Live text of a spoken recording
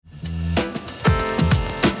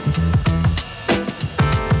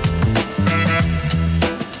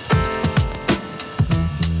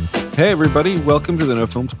Hey, everybody. Welcome to the No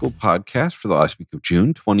Film School podcast for the last week of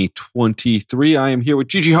June 2023. I am here with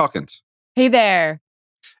Gigi Hawkins. Hey there.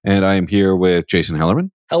 And I am here with Jason Hellerman.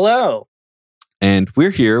 Hello. And we're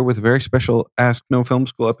here with a very special Ask No Film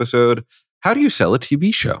School episode. How do you sell a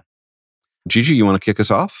TV show? Gigi, you want to kick us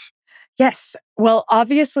off? Yes. Well,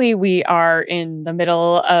 obviously, we are in the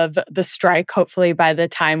middle of the strike. Hopefully, by the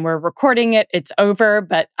time we're recording it, it's over.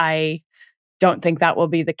 But I don't think that will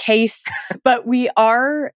be the case. But we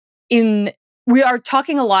are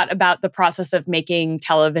talking a lot about the process of making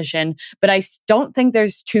television, but I don't think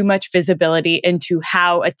there's too much visibility into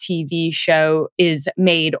how a TV show is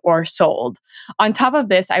made or sold. On top of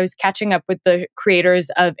this, I was catching up with the creators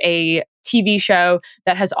of a TV show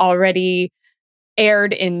that has already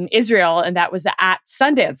aired in Israel, and that was at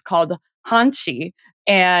Sundance, called Hanshi.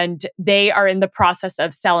 And they are in the process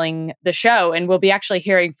of selling the show. And we'll be actually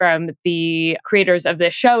hearing from the creators of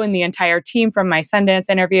this show and the entire team from my Sundance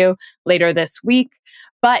interview later this week.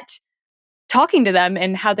 But talking to them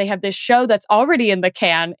and how they have this show that's already in the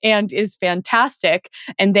can and is fantastic.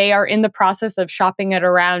 And they are in the process of shopping it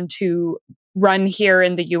around to run here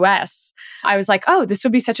in the US. I was like, oh, this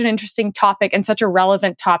would be such an interesting topic and such a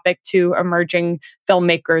relevant topic to emerging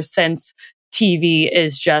filmmakers, since TV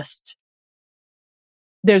is just...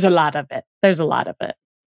 There's a lot of it.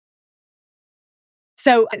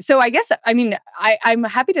 So I guess, I'm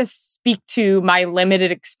happy to speak to my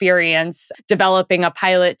limited experience developing a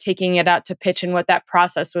pilot, taking it out to pitch, and what that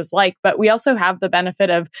process was like. But we also have the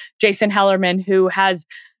benefit of Jason Hellerman, who has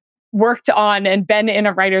worked on and been in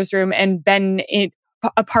a writer's room and been in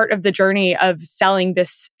a part of the journey of selling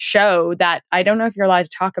this show that I don't know if you're allowed to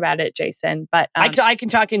talk about it, Jason, but... I can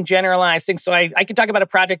talk in generalized things. So I can talk about a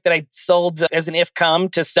project that I sold as an if come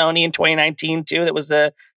to Sony in 2019 too. That was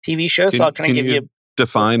a TV show. So I'll kind of give you...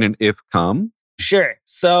 define an if come? Sure.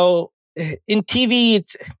 So in TV,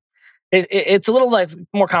 it's a little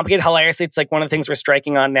more complicated. Hilariously, it's like one of the things we're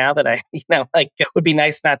striking on now that it would be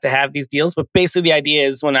nice not to have these deals. But basically the idea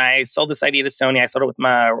is, when I sold this idea to Sony, I sold it with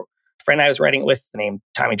my friend I was writing it with named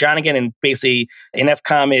Tommy Jonigan. And basically an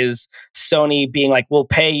FCOM is Sony being like, we'll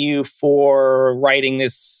pay you for writing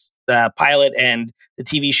this pilot and the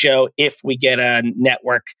TV show if we get a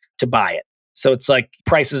network to buy it. So it's like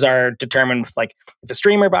prices are determined with, like, if a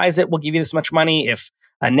streamer buys it, we'll give you this much money. If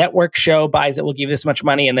a network show buys it, we'll give you this much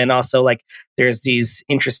money. And then also, like, there's these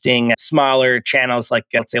interesting smaller channels, like,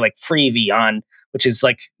 let's say, like Freevee on, which is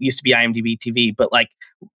like used to be IMDb TV, but like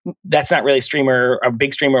that's not really a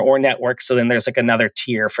big streamer or network. So then there's like another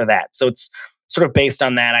tier for that. So it's sort of based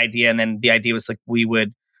on that idea. And then the idea was like, we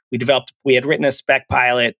had written a spec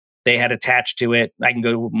pilot, they had attached to it. I can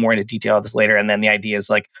go more into detail of this later. And then the idea is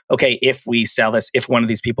like, okay, if we sell this, if one of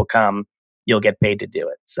these people come, you'll get paid to do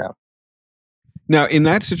it. So now, in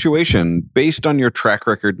that situation, based on your track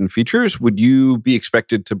record and features, would you be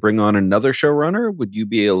expected to bring on another showrunner? Would you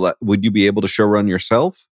be able to showrun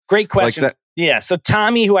yourself? Great question. Like that? Yeah. So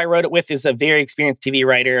Tommy, who I wrote it with, is a very experienced TV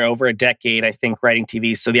writer, over a decade, I think, writing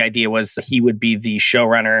TV. So the idea was he would be the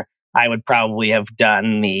showrunner. I would probably have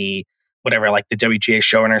done the whatever, like the WGA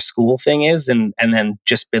showrunner school thing is, and then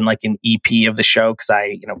just been like an EP of the show because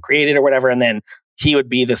I created or whatever. And then he would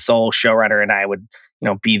be the sole showrunner, and I would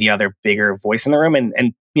be the other bigger voice in the room.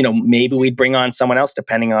 And maybe we'd bring on someone else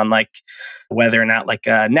depending on like whether or not like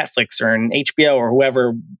Netflix or an HBO or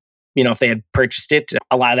whoever, if they had purchased it.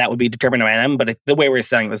 A lot of that would be determined by them. But the way we were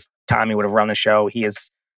selling was Tommy would have run the show. He is,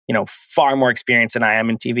 far more experienced than I am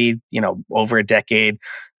in TV, over a decade,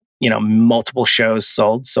 multiple shows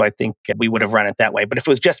sold. So I think we would have run it that way. But if it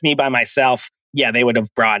was just me by myself, yeah, they would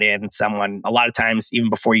have brought in someone. A lot of times, even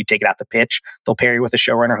before you take it out to pitch, they'll pair you with a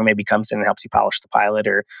showrunner who maybe comes in and helps you polish the pilot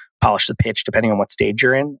or polish the pitch, depending on what stage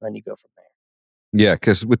you're in. And then you go from there. Yeah,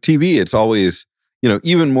 because with TV, it's always,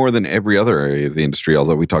 even more than every other area of the industry,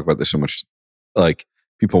 although we talk about this so much, like,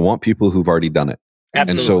 people want people who've already done it.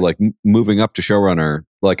 Absolutely. And so, like, moving up to showrunner,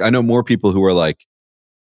 like, I know more people who were like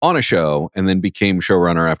on a show and then became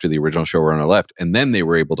showrunner after the original showrunner left, and then they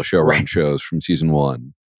were able to showrun shows from season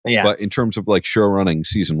one. Yeah. But in terms of like show running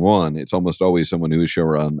season one, it's almost always someone who has show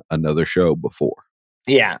run another show before.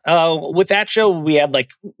 Yeah. With that show, we had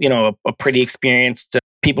like, a pretty experienced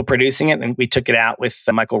people producing it. And we took it out with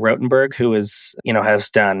Michael Rotenberg, who is, has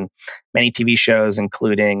done many TV shows,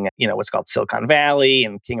 including, what's called Silicon Valley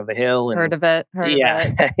and King of the Hill. And, Heard of it.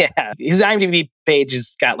 Yeah. His IMDb page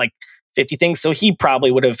has got like 50 things. So he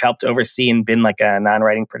probably would have helped oversee and been like a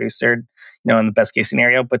non-writing producer, in the best case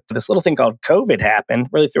scenario. But this little thing called COVID happened,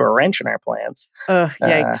 really threw a wrench in our plans. Oh,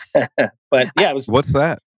 yikes. But yeah, it was... What's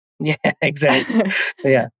that? Yeah, exactly.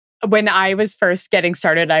 Yeah. when I was first getting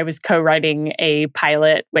started, I was co-writing a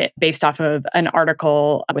pilot based off of an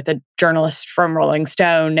article with a journalist from Rolling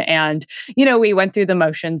Stone. And, we went through the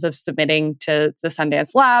motions of submitting to the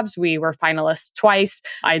Sundance Labs. We were finalists twice.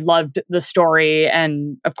 I loved the story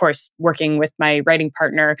and, of course, working with my writing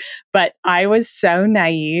partner. But I was so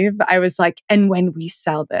naive. I was like, and when we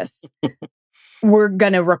sell this, we're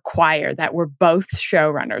going to require that we're both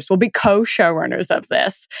showrunners. We'll be co-showrunners of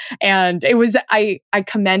this. And it was, I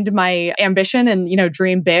commend my ambition and,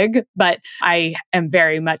 dream big, but I am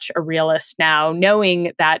very much a realist now,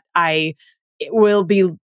 knowing that I will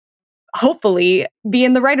hopefully be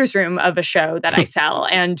in the writer's room of a show that I sell.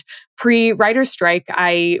 And pre-writer's strike,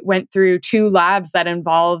 I went through 2 labs that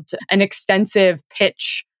involved an extensive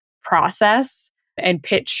pitch process and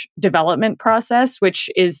pitch development process, which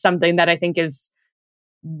is something that I think is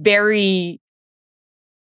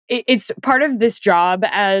it's part of this job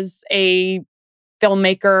as a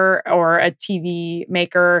filmmaker or a TV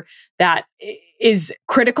maker that is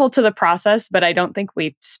critical to the process, but I don't think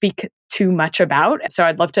we speak too much about. So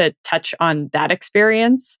I'd love to touch on that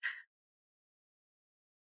experience.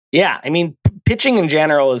 Yeah, I mean, pitching in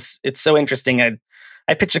general it's so interesting.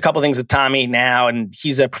 I pitched a couple things with Tommy now, and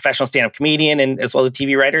he's a professional stand-up comedian and as well as a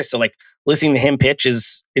TV writer. So like listening to him pitch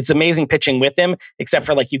it's amazing pitching with him, except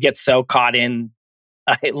for like you get so caught in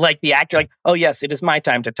like the actor, like, oh yes, it is my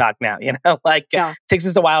time to talk now. Takes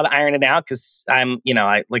us a while to iron it out because I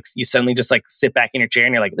like you suddenly just like sit back in your chair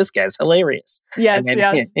and you're like, this guy's hilarious. Yes, then,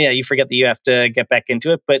 yes. Yeah, you forget that you have to get back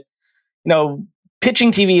into it. But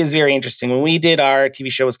pitching TV is very interesting. When we did our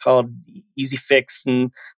TV show, it was called Easy Fix,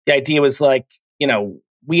 and the idea was like,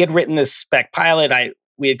 we had written this spec pilot.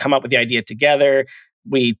 We had come up with the idea together.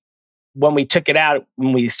 When we took it out,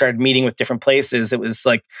 when we started meeting with different places, it was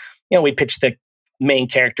like, we pitched the main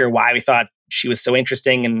character, why we thought she was so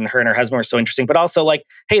interesting and her husband were so interesting, but also like,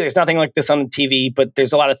 hey, there's nothing like this on TV, but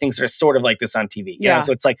there's a lot of things that are sort of like this on TV.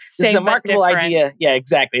 So it's like, this is a marketable idea. Yeah,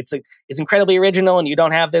 exactly. It's incredibly original and you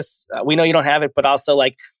don't have this. We know you don't have it, but also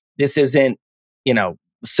like, this isn't,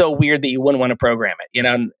 so weird that you wouldn't want to program it,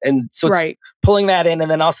 and so it's right. Pulling that in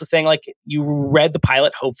and then also saying like, you read the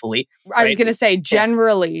pilot, hopefully. I was going to say,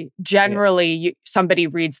 generally, somebody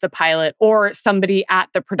reads the pilot or somebody at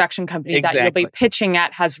the production company that you'll be pitching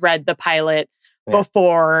at has read the pilot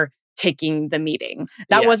before taking the meeting.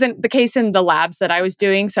 That wasn't the case in the labs that I was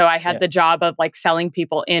doing. So I had the job of like selling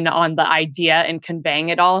people in on the idea and conveying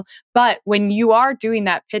it all. But when you are doing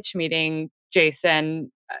that pitch meeting,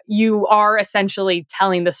 Jason, you are essentially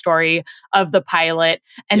telling the story of the pilot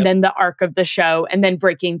and then the arc of the show and then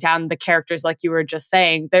breaking down the characters like you were just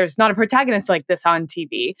saying. There's not a protagonist like this on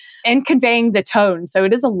TV and conveying the tone. So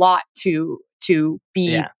it is a lot to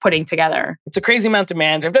be putting together. It's a crazy amount of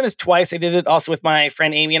demand. I've done this twice. I did it also with my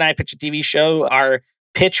friend Amy and I pitched a TV show. Our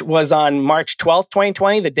pitch was on March 12th,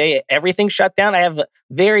 2020, the day everything shut down. I have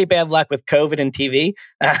very bad luck with COVID and TV.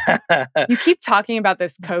 You keep talking about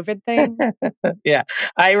this COVID thing. Yeah.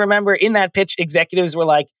 I remember in that pitch, executives were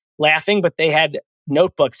like laughing, but they had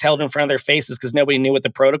notebooks held in front of their faces because nobody knew what the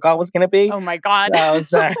protocol was going to be. Oh my God.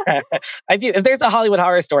 So, if there's a Hollywood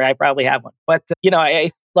horror story, I probably have one. But,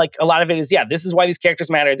 I like a lot of it is, this is why these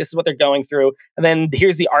characters matter. This is what they're going through. And then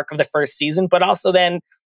here's the arc of the first season, but also then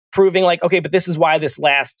proving like, okay, but this is why this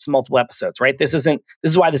lasts multiple episodes, right? This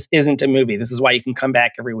is why this isn't a movie. This is why you can come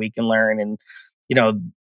back every week and learn. And,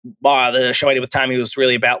 the show I did with Tommy was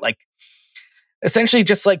really about like, essentially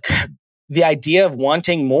just like the idea of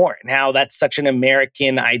wanting more and how that's such an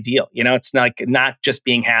American ideal. It's like not just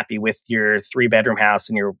being happy with your 3-bedroom house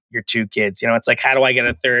and your 2 kids. It's like, how do I get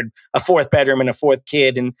a 4th bedroom and a 4th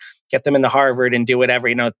kid and get them into Harvard and do whatever?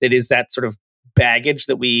 It is that sort of baggage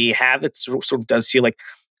that we have that sort of does feel like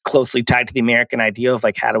closely tied to the American ideal of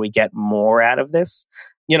like, how do we get more out of this?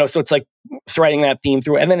 So it's like threading that theme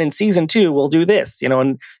through. And then in season 2, we'll do this,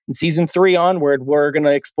 and in season 3 onward, we're going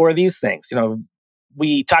to explore these things.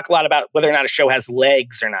 We talk a lot about whether or not a show has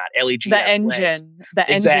legs or not. LEG. The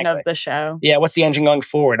engine of the show. Yeah. What's the engine going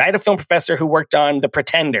forward? I had a film professor who worked on The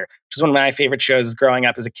Pretender, which is one of my favorite shows growing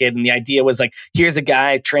up as a kid. And the idea was like, here's a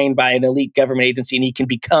guy trained by an elite government agency and he can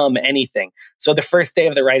become anything. So the first day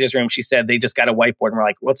of the writer's room, she said they just got a whiteboard and we're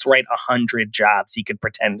like, let's write 100 jobs he could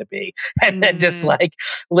pretend to be. And then just like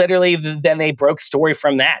literally then they broke story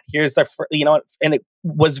from that. Here's the, and it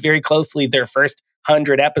was very closely their first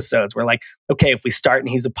 100 episodes. We're like, okay, if we start and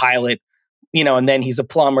he's a pilot, and then he's a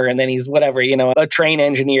plumber and then he's whatever, a train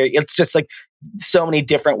engineer. It's just like so many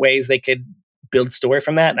different ways they could build story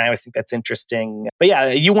from that. And I always think that's interesting. But yeah,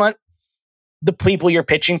 you want the people you're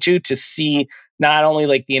pitching to see not only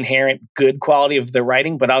like the inherent good quality of the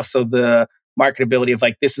writing, but also the marketability of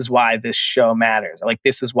like, this is why this show matters, or like,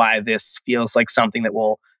 this is why this feels like something that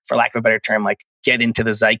will, for lack of a better term, like get into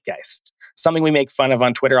the zeitgeist. Something we make fun of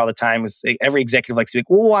on Twitter all the time is every executive likes to be like,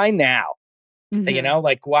 well, why now? You know,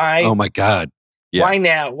 like why? Oh my God. Yeah. Why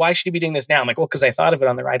now? Why should you be doing this now? I'm like, well, because I thought of it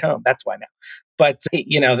on the ride home. That's why now. But,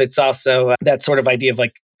 you know, that's also that sort of idea of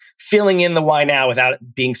like filling in the why now without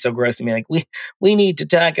it being so gross and being like, we need to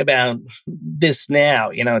talk about this now.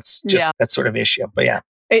 You know, it's just that sort of issue. But yeah.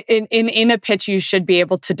 In a pitch, you should be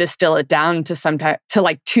able to distill it down to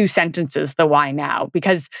like 2 sentences, the why now,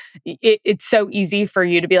 because it's so easy for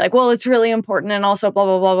you to be like, well, it's really important and also blah,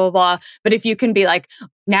 blah, blah, blah, blah. But if you can be like,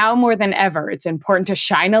 now more than ever, it's important to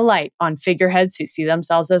shine a light on figureheads who see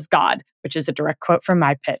themselves as God, which is a direct quote from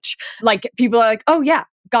my pitch. Like people are like, oh yeah,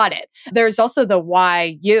 got it. There's also the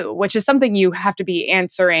why you, which is something you have to be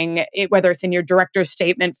answering, whether it's in your director's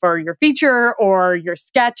statement for your feature or your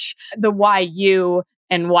sketch. The why you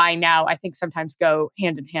and why now, I think sometimes go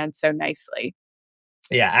hand in hand so nicely.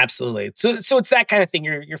 Yeah, absolutely. So it's that kind of thing.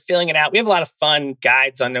 You're filling it out. We have a lot of fun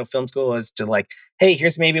guides on No Film School as to like, hey,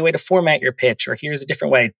 here's maybe a way to format your pitch, or here's a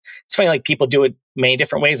different way. It's funny, like people do it many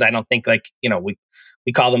different ways. I don't think like, you know,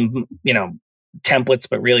 we call them, you know, templates,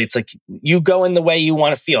 but really it's like you go in the way you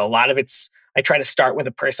want to feel. A lot of it's, I try to start with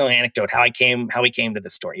a personal anecdote, how we came to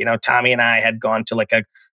this story. You know, Tommy and I had gone to like a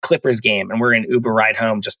Clippers game and we're in Uber ride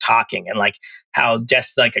home just talking, and like how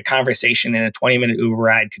just like a conversation in a 20-minute Uber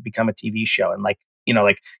ride could become a TV show. And like, you know,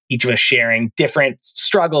 like each of us sharing different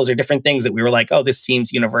struggles or different things that we were like, oh, this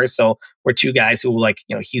seems universal. We're 2 guys who like,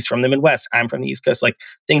 you know, he's from the Midwest, I'm from the East Coast, like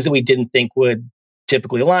things that we didn't think would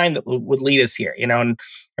typically align that would lead us here, you know. And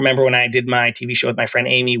I remember when I did my TV show with my friend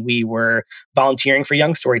Amy, we were volunteering for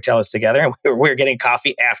Young Storytellers together, and we were getting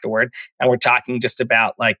coffee afterward, and we're talking just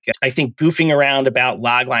about like, I think goofing around about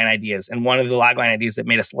logline ideas. And one of the logline ideas that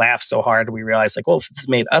made us laugh so hard, we realized like, well, if this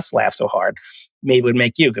made us laugh so hard, maybe it would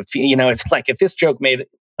make you. You know, it's like if this joke made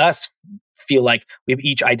us feel like we've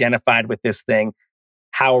each identified with this thing,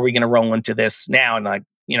 how are we going to roll into this now? And like,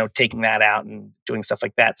 you know, taking that out and doing stuff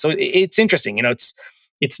like that. So it's interesting. You know,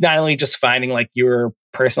 it's not only just finding like your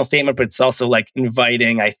personal statement, but it's also like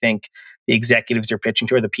inviting, I think, the executives you're pitching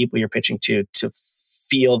to or the people you're pitching to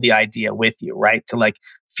feel the idea with you, right? To like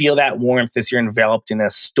feel that warmth as you're enveloped in a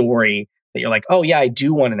story that you're like, oh yeah, I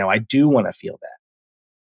do want to know. I do want to feel that.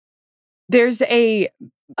 There's a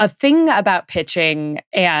thing about pitching,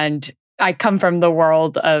 and I come from the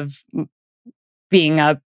world of being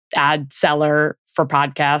a ad seller for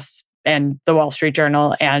podcasts and the Wall Street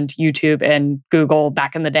Journal and YouTube and Google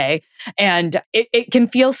back in the day. And it can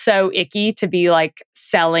feel so icky to be like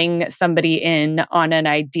selling somebody in on an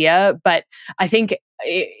idea. But I think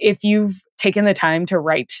if you've taken the time to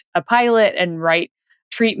write a pilot and write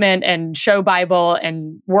treatment and show Bible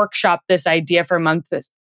and workshop this idea for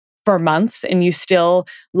months and you still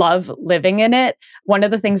love living in it. One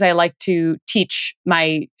of the things I like to teach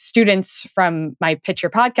my students from my Pitch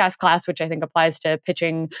Your Podcast class, which I think applies to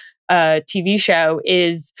pitching a TV show,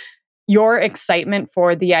 is your excitement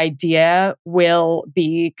for the idea will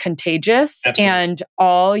be contagious. Absolutely. And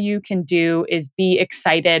all you can do is be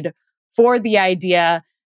excited for the idea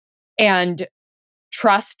and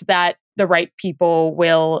trust that the right people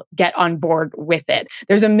will get on board with it.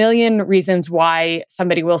 There's a million reasons why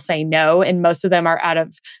somebody will say no, and most of them are out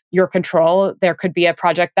of your control. There could be a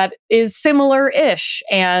project that is similar-ish,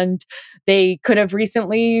 and they could have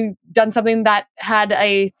recently done something that had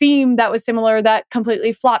a theme that was similar that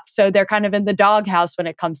completely flopped. So they're kind of in the doghouse when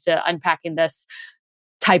it comes to unpacking this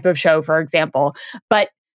type of show, for example. But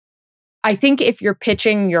I think if you're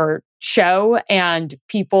pitching your show and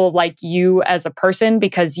people like you as a person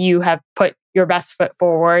because you have put your best foot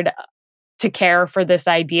forward to care for this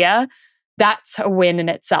idea, that's a win in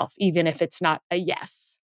itself, even if it's not a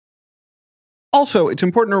yes. Also, it's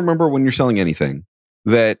important to remember when you're selling anything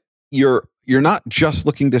that you're not just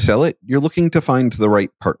looking to sell it, you're looking to find the right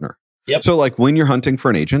partner. Yep. So like when you're hunting for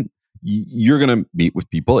an agent, you're going to meet with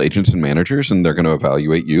people, agents and managers, and they're going to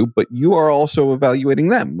evaluate you, but you are also evaluating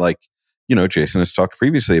them. Like, you know, Jason has talked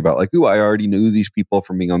previously about like, I already knew these people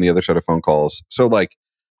from being on the other side of phone calls. So like,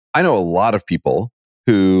 I know a lot of people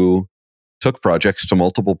who took projects to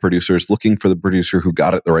multiple producers looking for the producer who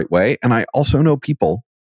got it the right way. And I also know people,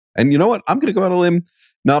 and you know what? I'm going to go out on a limb,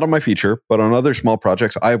 not on my feature, but on other small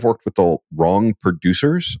projects. I've worked with the wrong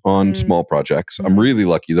producers on small projects. I'm really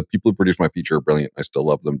lucky. The people who produce my feature are brilliant. I still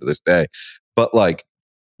love them to this day. But like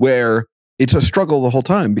where it's a struggle the whole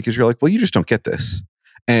time because you're like, well, you just don't get this.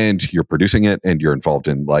 And you're producing it and you're involved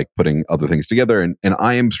in like putting other things together. And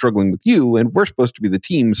I am struggling with you, and we're supposed to be the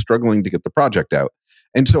team struggling to get the project out.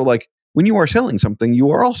 And so like when you are selling something,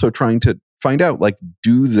 you are also trying to find out like,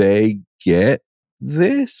 do they get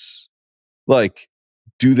this? Like,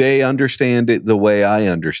 do they understand it the way I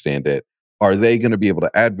understand it? Are they going to be able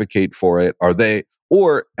to advocate for it? The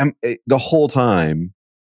whole time,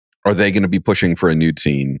 are they going to be pushing for a nude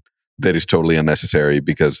scene that is totally unnecessary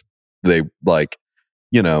because they that's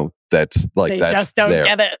they just don't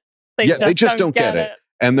get it. They just don't get it.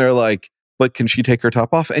 And they're like, but can she take her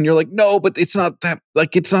top off? And you're like, no, but it's not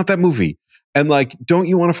that movie. And like, don't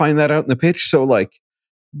you want to find that out in the pitch? So like,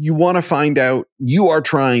 you are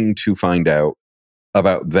trying to find out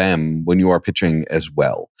about them when you are pitching as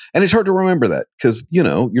well. And it's hard to remember that because,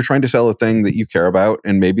 you're trying to sell a thing that you care about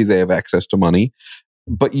and maybe they have access to money,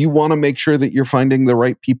 but you want to make sure that you're finding the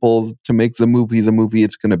right people to make the movie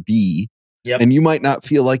it's going to be. Yep. And you might not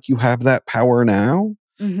feel like you have that power now,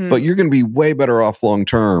 but you're going to be way better off long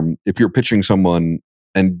term if you're pitching someone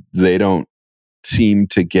and they don't seem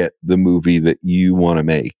to get the movie that you want to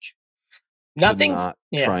make. Try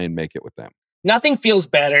and make it with them. Nothing feels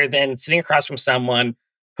better than sitting across from someone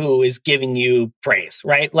who is giving you praise,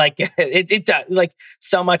 right? Like it does. Like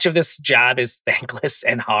so much of this job is thankless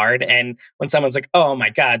and hard. And when someone's like, "Oh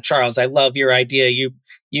my God, Charles, I love your idea.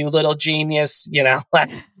 You little genius,"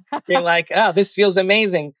 like you're like, "Oh, this feels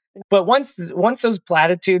amazing." But once those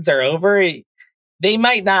platitudes are over, they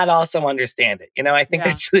might not also understand it. I think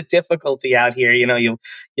that's the difficulty out here.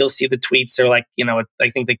 You'll see the tweets or like, I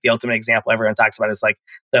think like the ultimate example everyone talks about is like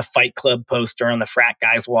the Fight Club poster on the frat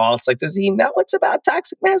guy's wall. It's like, does he know it's about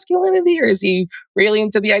toxic masculinity or is he really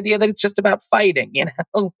into the idea that it's just about fighting?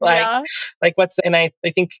 Like what's, and I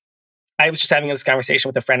think I was just having this conversation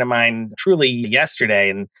with a friend of mine truly yesterday,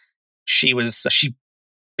 and she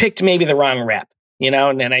picked maybe the wrong rep, and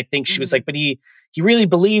I think she was like, but he really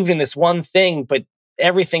believed in this one thing, but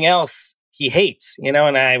everything else he hates, and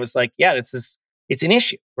I was like, yeah, it's an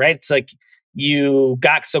issue, right? It's like you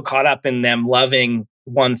got so caught up in them loving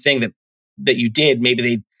one thing that you did.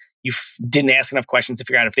 Maybe you didn't ask enough questions to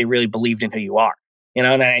figure out if they really believed in who you are,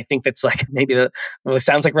 and I think that's like maybe it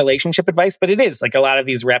sounds like relationship advice, but it is like a lot of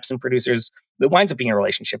these reps and producers, it winds up being a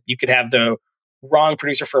relationship. You could have the wrong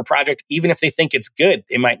producer for a project, even if they think it's good,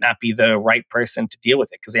 they might not be the right person to deal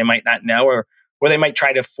with it because they might not know, or they might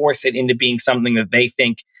try to force it into being something that they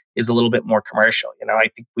think is a little bit more commercial. I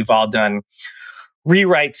think we've all done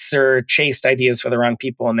rewrites or chased ideas for the wrong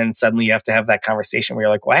people. And then suddenly you have to have that conversation where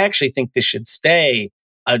you're like, well, I actually think this should stay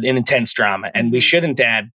an intense drama and we shouldn't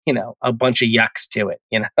add, a bunch of yucks to it.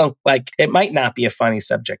 Like it might not be a funny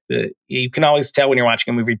subject. You can always tell when you're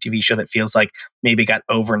watching a movie or TV show that feels like maybe it got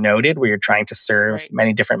overnoted where you're trying to serve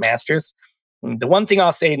many different masters. And the one thing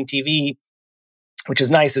I'll say in TV, which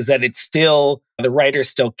is nice, is that it's still, the writer's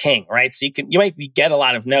still king, right? So you might get a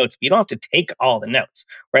lot of notes, but you don't have to take all the notes,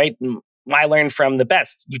 right? And I learned from the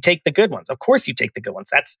best, you take the good ones. Of course you take the good ones.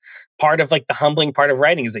 That's part of like the humbling part of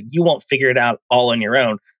writing is that you won't figure it out all on your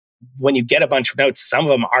own. When you get a bunch of notes, some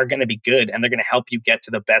of them are going to be good and they're going to help you get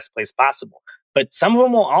to the best place possible. But some of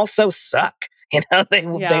them will also suck. They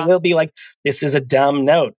will be like, this is a dumb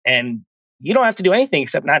note. And you don't have to do anything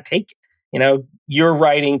except not take it. You're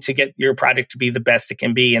writing to get your project to be the best it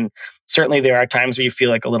can be. And certainly there are times where you feel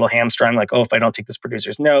like a little hamstrung, like, oh, if I don't take this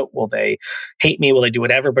producer's note, will they hate me? Will they do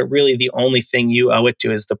whatever? But really the only thing you owe it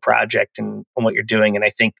to is the project and what you're doing. And I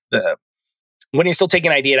think when you're still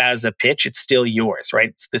taking an idea out as a pitch, it's still yours,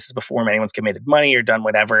 right? This is before anyone's committed money or done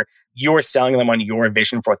whatever. You're selling them on your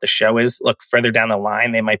vision for what the show is. Look, further down the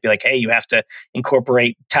line, they might be like, hey, you have to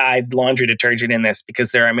incorporate Tide laundry detergent in this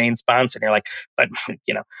because they're our main sponsor. And you're like, but,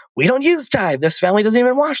 we don't use Tide. This family doesn't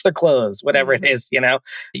even wash their clothes, whatever it is, you'd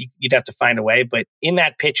have to find a way. But in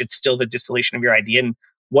that pitch, it's still the distillation of your idea. And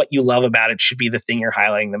what you love about it should be the thing you're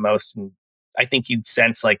highlighting the most. And I think you'd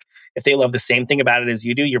sense like if they love the same thing about it as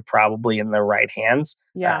you do, you're probably in the right hands.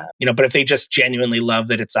 Yeah. But if they just genuinely love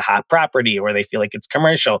that it's a hot property or they feel like it's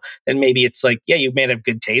commercial, then maybe it's like, yeah, you may have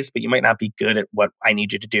good taste, but you might not be good at what I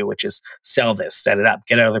need you to do, which is sell this, set it up,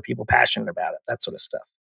 get other people passionate about it, that sort of stuff.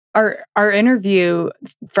 Our interview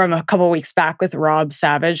from a couple of weeks back with Rob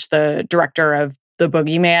Savage, the director of The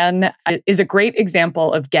Boogeyman, is a great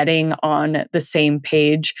example of getting on the same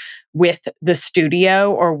page with the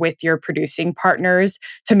studio or with your producing partners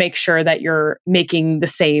to make sure that you're making the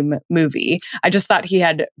same movie. I just thought he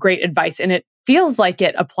had great advice, and it feels like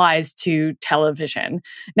it applies to television.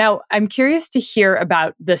 Now, I'm curious to hear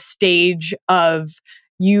about the stage of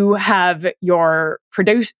you have your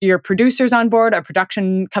producers on board, a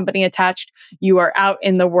production company attached. You are out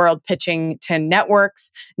in the world pitching to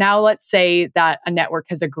networks. Now, let's say that a network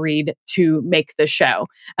has agreed to make the show.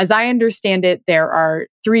 As I understand it, there are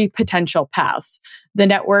 3 potential paths. The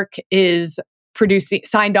network is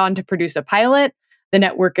signed on to produce a pilot. the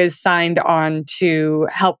network is signed on to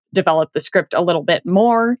help develop the script a little bit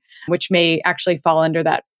more, which may actually fall under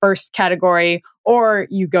that first category, or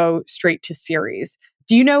you go straight to series.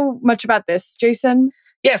 Do you know much about this, Jason?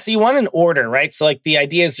 Yeah, so you want an order, right? So like the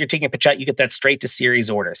idea is you're taking a pitch out, you get that straight to series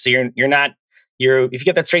order. So if you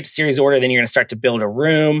get that straight to series order, then you're going to start to build a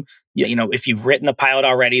room. If you've written the pilot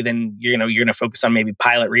already, then you're going to focus on maybe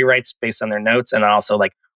pilot rewrites based on their notes, and also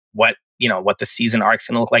like what the season arc's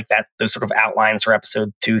going to look like. That those sort of outlines for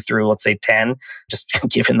episode 2 through, let's say, 10, just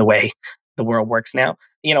given the way the world works now.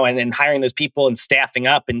 And then hiring those people and staffing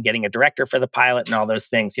up and getting a director for the pilot and all those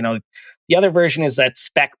things. The other version is that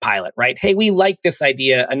spec pilot, right? Hey, we like this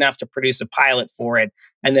idea enough to produce a pilot for it,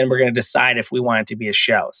 and then we're going to decide if we want it to be a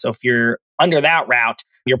show. So if you're under that route,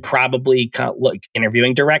 you're probably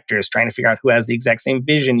interviewing directors, trying to figure out who has the exact same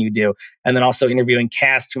vision you do, and then also interviewing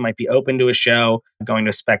cast who might be open to a show, going to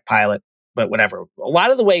a spec pilot, but whatever. A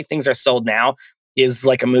lot of the way things are sold now is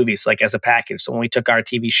like a movie, so like as a package. So when we took our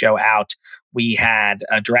TV show out, we had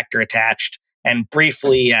a director attached and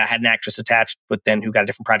briefly had an actress attached, but then who got a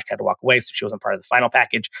different project, had to walk away, so she wasn't part of the final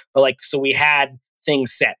package. But so we had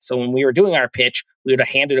things set. So when we were doing our pitch, we would have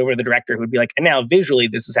handed over to the director who would be like, and now visually,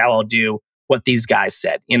 this is how I'll do what these guys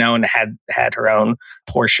said, and had her own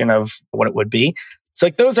portion of what it would be. So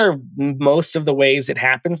those are most of the ways it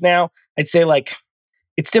happens now. I'd say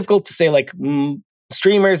it's difficult to say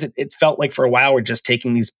streamers, it felt like for a while were just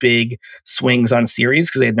taking these big swings on series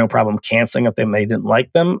because they had no problem canceling if they didn't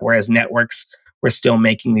like them. Whereas networks were still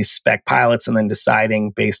making these spec pilots and then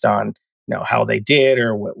deciding based on how they did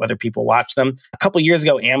or whether people watch them. A couple of years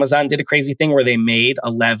ago, Amazon did a crazy thing where they made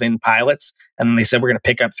 11 pilots and then they said, we're going to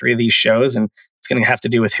pick up 3 of these shows and it's going to have to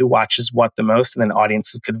do with who watches what the most. And then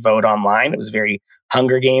audiences could vote online. It was very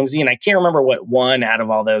Hunger Gamesy. And I can't remember what won out of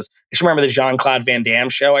all those. I just remember the Jean-Claude Van Damme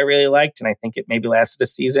show I really liked. And I think it maybe lasted a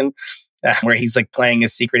season where he's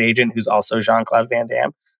secret agent who's also Jean-Claude Van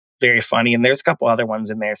Damme. Very funny. And there's a couple other ones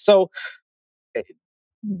in there. So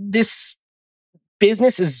this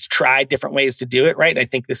business has tried different ways to do it, right? I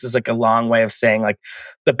think this is a long way of saying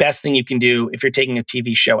the best thing you can do if you're taking a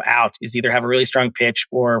TV show out is either have a really strong pitch,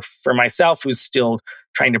 or for myself, who's still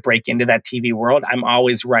trying to break into that TV world, I'm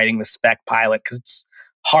always writing the spec pilot because it's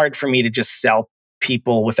hard for me to just sell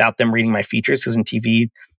people without them reading my features, because in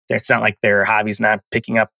TV, it's not like their hobby's not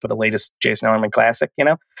picking up for the latest Jason Ellerman classic,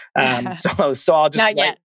 So I'll just not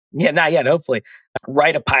yet. Yeah, not yet. Hopefully,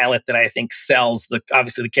 write a pilot that I think sells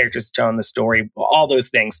obviously the characters, the tone, the story, all those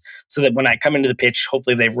things, so that when I come into the pitch,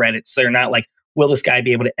 hopefully they've read it. So they're not like, will this guy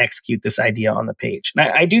be able to execute this idea on the page?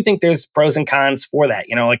 And I do think there's pros and cons for that.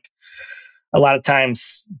 A lot of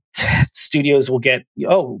times studios will get,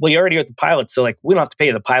 oh, well, you already wrote the pilot, so we don't have to pay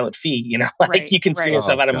you the pilot fee. Right, you can screw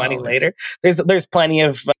yourself out of money golly. later. There's plenty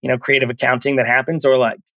of creative accounting that happens, or a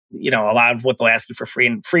lot of what they'll ask you for free,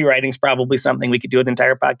 and free writing's probably something we could do an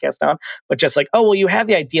entire podcast on. But just oh, well, you have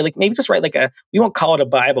the idea, maybe just write we won't call it a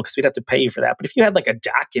Bible because we'd have to pay you for that. But if you had a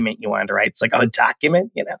document you wanted to write, it's a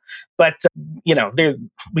document, But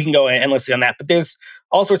we can go endlessly on that. But there's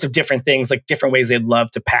all sorts of different things, different ways they'd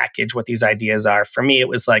love to package what these ideas are. For me, it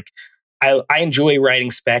was I enjoy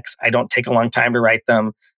writing specs. I don't take a long time to write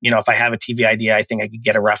them. If I have a TV idea, I think I could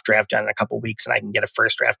get a rough draft done in a couple of weeks, and I can get a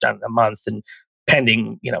first draft done in a month, and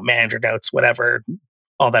pending, manager notes, whatever,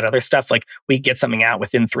 all that other stuff. We get something out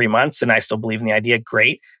within 3 months, and I still believe in the idea.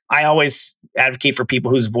 Great. I always advocate for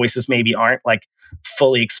people whose voices maybe aren't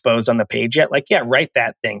fully exposed on the page yet. Write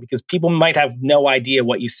that thing, because people might have no idea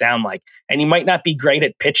what you sound like, and you might not be great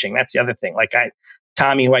at pitching. That's the other thing.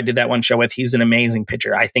 Tommy, who I did that one show with, he's an amazing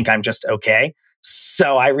pitcher. I think I'm just okay.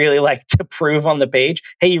 So I really like to prove on the page,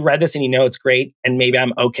 hey, you read this and it's great, and maybe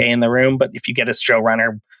I'm okay in the room. But if you get a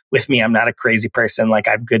showrunner with me, I'm not a crazy person.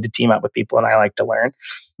 I'm good to team up with people, and I like to learn.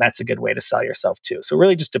 That's a good way to sell yourself too. So it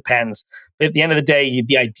really just depends. But at the end of the day,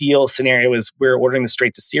 the ideal scenario is we're ordering this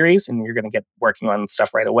straight to series, and you're going to get working on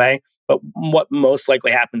stuff right away. But what most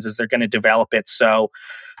likely happens is they're going to develop it. So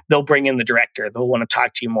they'll bring in the director. They'll want to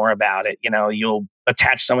talk to you more about it. You'll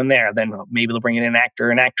attach someone there. Then maybe they'll bring in an actor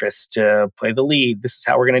or an actress to play the lead. This is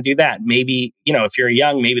how we're going to do that. Maybe, if you're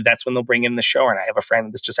young, maybe that's when they'll bring in the showrunner. I have a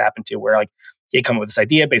friend this just happened to, where they come up with this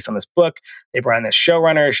idea based on this book. They brought in this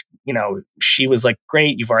showrunner. She was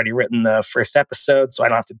great, you've already written the first episode, so I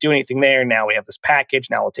don't have to do anything there. Now we have this package.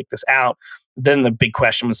 Now we'll take this out. Then the big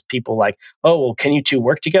question was people oh, well, can you two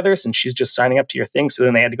work together since she's just signing up to your thing? So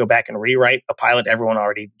then they had to go back and rewrite a pilot everyone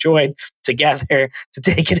already enjoyed together to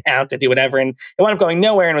take it out, to do whatever. And it wound up going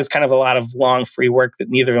nowhere, and it was kind of a lot of long free work that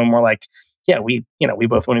neither of them were yeah, we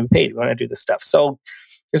both want to be paid. We want to do this stuff. So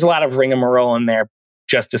there's a lot of rigmarole in there,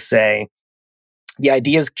 just to say the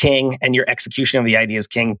idea is king and your execution of the idea is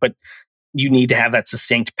king. But you need to have that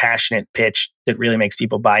succinct, passionate pitch that really makes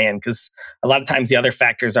people buy in. Because a lot of times the other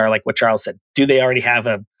factors are like what Charles said. Do they already have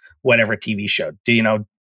a whatever TV show?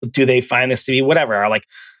 Do they find this to be whatever? Or like,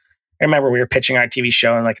 I remember we were pitching our TV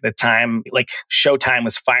show, and like at the time, like Showtime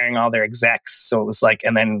was firing all their execs. So it was like,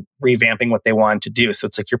 and then revamping what they wanted to do. So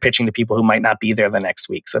it's like you're pitching to people who might not be there the next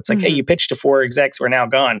week. So it's like, hey, you pitched to 4 execs who are now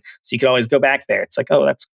gone. So you could always go back there. It's like, oh,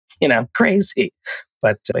 that's, crazy.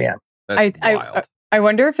 But yeah. That's wild. I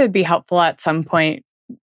wonder if it'd be helpful at some point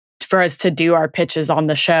for us to do our pitches on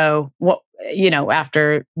the show,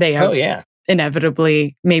 after they are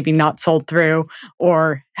inevitably maybe not sold through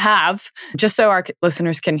or have, just so our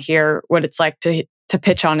listeners can hear what it's like to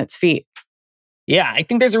pitch on its feet. Yeah, I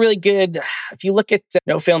think there's a really good, if you look at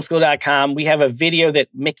nofilmschool.com, we have a video that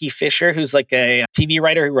Mickey Fisher, who's like a TV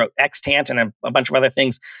writer who wrote Extant and a bunch of other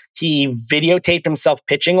things, he videotaped himself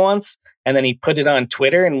pitching once, and then he put it on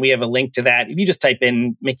Twitter, and we have a link to that. If you just type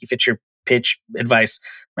in Mickey Fisher pitch advice,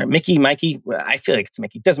 right? Mikey, I feel like it's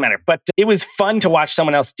Mickey, doesn't matter. But it was fun to watch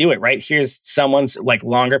someone else do it, right? Here's someone's like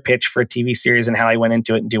longer pitch for a TV series and how I went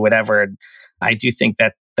into it and do whatever. And I do think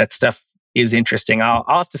that stuff is interesting. I'll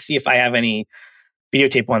have to see if I have any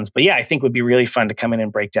videotape ones. But yeah, I think it would be really fun to come in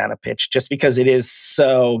and break down a pitch just because it is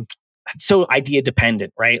so idea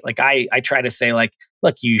dependent, right? Like I try to say like,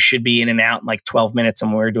 look, you should be in and out in like 12 minutes.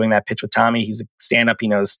 And when we were doing that pitch with Tommy, he's a stand-up, he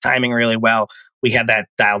knows timing really well. We had that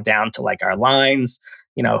dialed down to like our lines,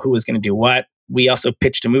 who was going to do what. We also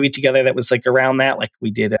pitched a movie together that was like around that. Like we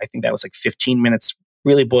did, I think that was like 15 minutes,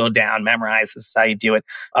 really boiled down, memorized. This is how you do it.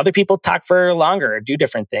 Other people talk for longer or do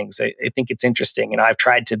different things. I think it's interesting. I've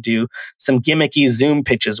tried to do some gimmicky Zoom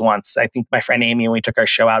pitches once. I think my friend Amy, when we took our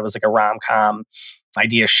show out, it was like a rom-com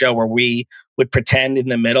idea show where we would pretend in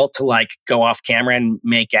the middle to like go off camera and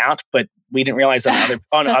make out, but we didn't realize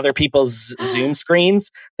on other people's Zoom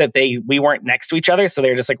screens that we weren't next to each other. So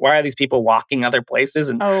they're just like, why are these people walking other places?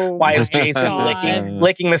 And why is Jason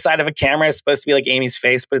licking the side of a camera? It's supposed to be like Amy's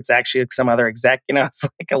face, but it's actually like some other exec, it's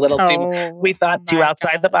like a little too, we thought too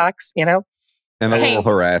outside the box, And a little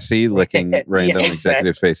harassy, licking random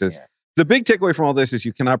executives' faces. Yeah. The big takeaway from all this is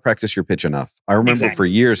you cannot practice your pitch enough. I remember for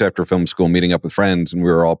years after film school meeting up with friends and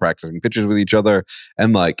we were all practicing pitches with each other.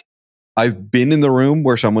 And like, I've been in the room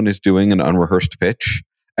where someone is doing an unrehearsed pitch.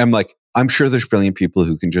 And like, I'm sure there's brilliant people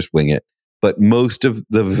who can just wing it. But most of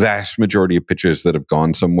the vast majority of pitches that have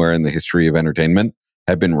gone somewhere in the history of entertainment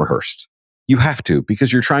have been rehearsed. You have to,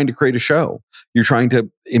 because you're trying to create a show. You're trying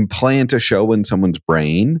to implant a show in someone's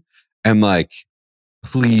brain. And like,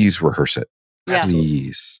 please rehearse it. Yeah.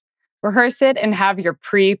 Please. Rehearse it and have your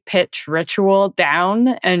pre-pitch ritual down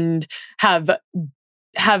and have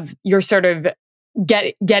your sort of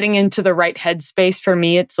getting into the right headspace. For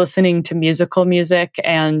me, it's listening to musical music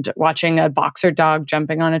and watching a boxer dog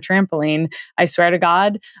jumping on a trampoline. I swear to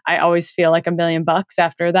God, I always feel like $1 million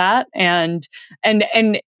after that. And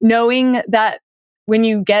knowing that when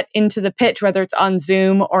you get into the pitch, whether it's on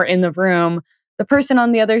Zoom or in the room, the person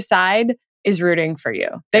on the other side is rooting for you.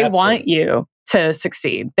 They want you to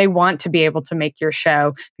succeed. They want to be able to make your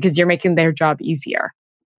show because you're making their job easier.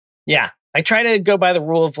 Yeah. I try to go by the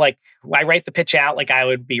rule of like, I write the pitch out like I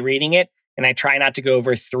would be reading it. And I try not to go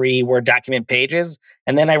over 3 Word document pages.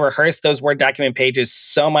 And then I rehearse those Word document pages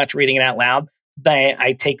so much reading it out loud that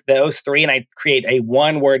I take those 3 and I create a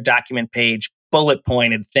 1 Word document page bullet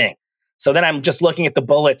pointed thing. So then I'm just looking at the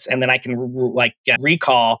bullets and then I can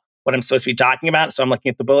recall what I'm supposed to be talking about. So I'm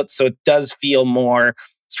looking at the bullets. So it does feel more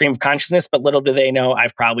stream of consciousness, but little do they know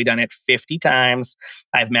I've probably done it 50 times.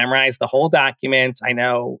 I've memorized the whole document. I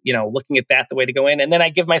know, looking at that, the way to go in. And then I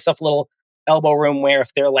give myself a little elbow room where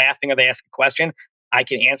if they're laughing or they ask a question, I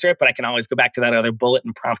can answer it, but I can always go back to that other bullet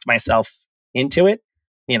and prompt myself into it,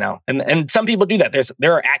 and some people do that.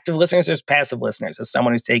 There are active listeners, there's passive listeners. As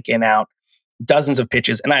someone who's taken out dozens of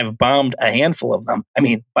pitches and I've bombed a handful of them. I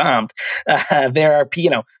mean, bombed. There are,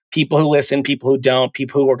 people who listen, people who don't,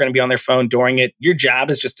 people who are going to be on their phone during it. Your job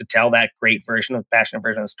is just to tell that great version of passionate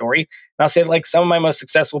version of the story. And I'll say like some of my most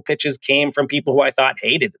successful pitches came from people who I thought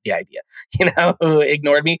hated the idea, who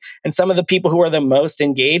ignored me. And some of the people who are the most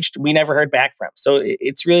engaged, we never heard back from. So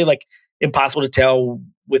it's really like impossible to tell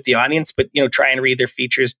with the audience, but, try and read their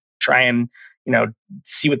features, try and,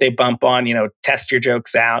 see what they bump on, test your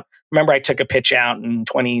jokes out. Remember I took a pitch out in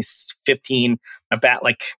 2015 about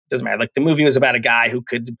doesn't matter. Like the movie was about a guy who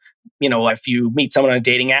could, if you meet someone on a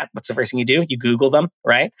dating app, what's the first thing you do? You Google them,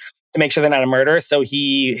 right? To make sure they're not a murderer. So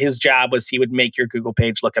his job was he would make your Google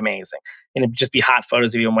page look amazing. And it'd just be hot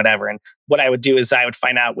photos of you and whatever. And what I would do is I would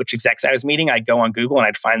find out which execs I was meeting. I'd go on Google and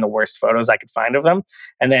I'd find the worst photos I could find of them.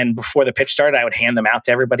 And then before the pitch started, I would hand them out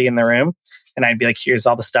to everybody in the room. And I'd be like, here's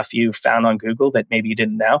all the stuff you found on Google that maybe you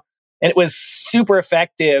didn't know. And it was super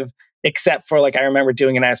effective, except for like, I remember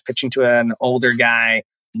doing it, I was pitching to an older guy,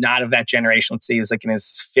 not of that generation. Let's say he was like in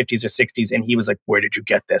his 50s or 60s. And he was like, where did you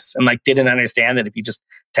get this? And like, didn't understand that if you just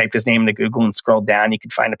typed his name into Google and scrolled down, you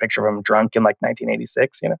could find a picture of him drunk in like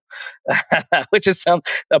 1986, which is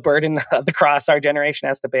a burden the cross our generation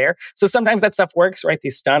has to bear. So sometimes that stuff works, right?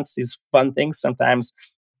 These stunts, these fun things. Sometimes,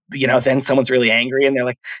 then someone's really angry and they're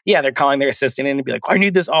like, they're calling their assistant in and be like, I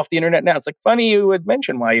need this off the internet now. It's like, funny you would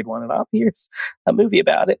mention why you'd want it off. Here's a movie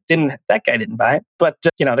about it. That guy didn't buy it. But,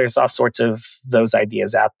 there's all sorts of those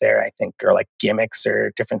ideas out there, I think, or like gimmicks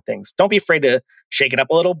or different things. Don't be afraid to shake it up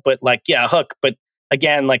a little, but like, a hook. But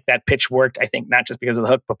again, like that pitch worked, I think, not just because of the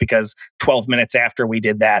hook, but because 12 minutes after we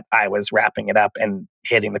did that, I was wrapping it up and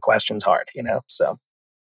hitting the questions hard, so.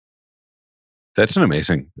 That's an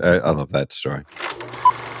amazing, I love that story.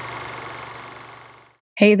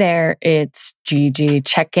 Hey there, it's Gigi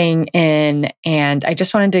checking in, and I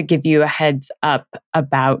just wanted to give you a heads up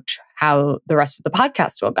about how the rest of the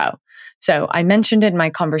podcast will go. So I mentioned in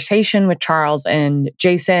my conversation with Charles and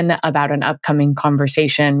Jason about an upcoming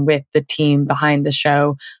conversation with the team behind the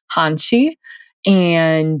show, Hanshi,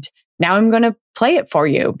 and now I'm going to play it for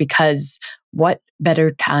you because what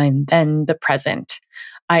better time than the present?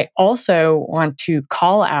 I also want to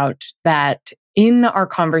call out that in our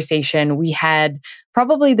conversation, we had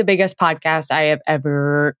probably the biggest podcast I have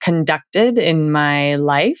ever conducted in my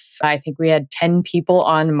life. I think we had 10 people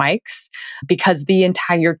on mics because the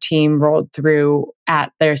entire team rolled through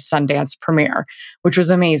at their Sundance premiere, which was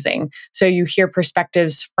amazing. So you hear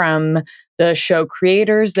perspectives from the show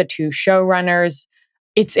creators, the two showrunners.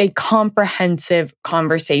 It's a comprehensive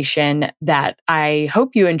conversation that I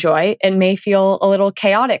hope you enjoy. It may feel a little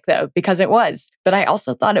chaotic though, because it was, but I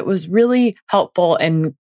also thought it was really helpful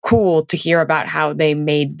and cool to hear about how they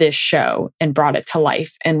made this show and brought it to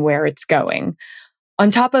life and where it's going.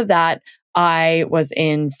 On top of that, I was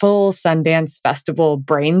in full Sundance Festival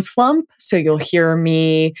brain slump. So you'll hear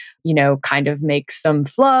me, kind of make some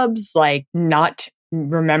flubs, like not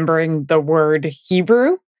remembering the word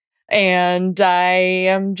Hebrew. And I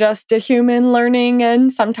am just a human learning and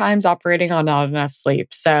sometimes operating on not enough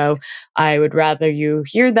sleep. So I would rather you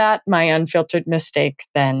hear that, my unfiltered mistake,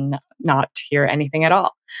 than not hear anything at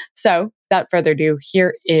all. So without further ado,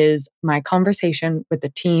 here is my conversation with the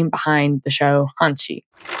team behind the show Hanshi.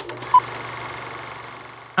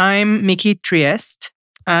 I'm Miki Trieste.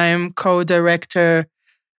 I'm co-director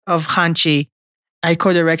of Hanshi. I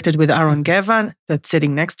co-directed with Aaron Gevan, that's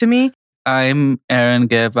sitting next to me. I'm Aaron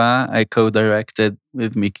Geva. I co-directed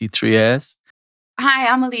with Miki Trieste. Hi,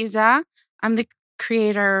 I'm Eliza. I'm the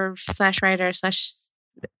creator / writer /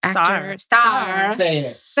 actor star of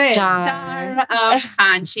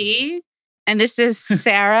Hanshi. And this is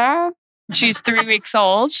Sarah. She's 3 weeks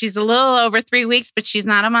old. She's a little over 3 weeks, but she's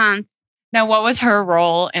not a month. Now, what was her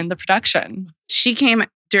role in the production? She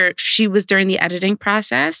was during the editing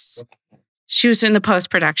process. She was in the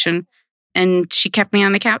post-production. And she kept me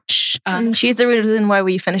on the couch. She's the reason why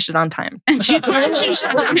we finished it on time. And she's the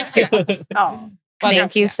reason. Oh,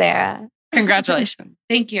 thank you, Sarah. Congratulations.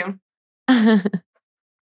 Thank you.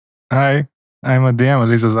 Hi, I'm Adi. I'm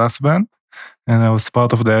Eliza's husband, and I was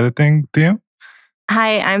part of the editing team.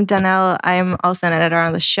 Hi, I'm Danelle. I'm also an editor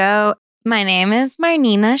on the show. My name is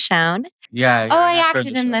Marnina Schoen. Yeah. I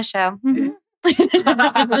acted in the show. Mm-hmm.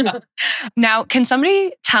 Now, can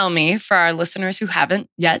somebody tell me, for our listeners who haven't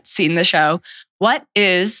yet seen the show, what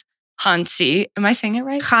is Hanshi? Am I saying it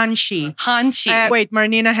right? Hanshi. Wait,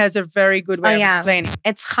 Marnina has a very good way of explaining.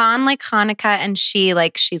 It's Khan like Hanukkah and she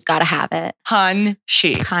like she's got to have it.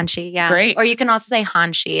 Hanshi. Hanshi, yeah. Great. Or you can also say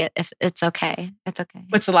Hanshi if it's okay. It's okay.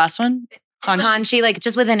 What's the last one? Hanshi, like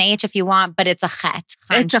just with an H if you want, but it's a chet.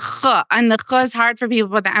 Hanshi. It's a ch. And the ch is hard for people,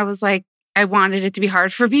 but I was like, I wanted it to be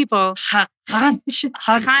hard for people. Hanshi.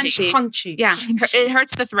 Yeah, it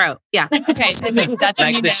hurts the throat. Yeah. Okay, that's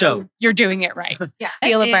like the show. You're doing it right. Yeah,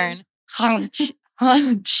 feel a burn.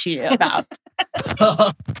 Hanshi about.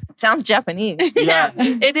 Sounds Japanese. Yeah.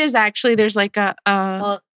 It is actually. There's like that's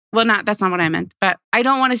not what I meant. But I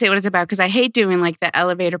don't want to say what it's about because I hate doing like the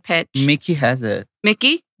elevator pitch. Mickey has it.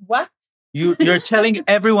 Mickey? What? You're telling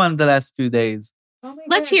everyone the last few days.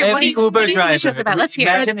 Let's hear. Every What do you Uber think the driver. show's about? Let's hear.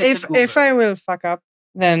 Imagine it's an Uber. If I will fuck up,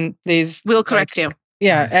 then please. We'll correct you.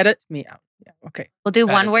 Yeah, edit me out. Yeah, okay. We'll do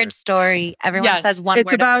one Editor. word story. Everyone says one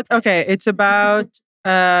It's word. It's about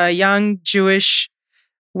a young Jewish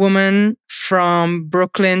woman from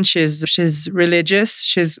Brooklyn. She's religious.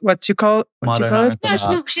 She's what you call Modern it? Orthodox.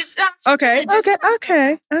 No, she's not. Okay.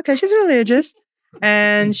 She's religious.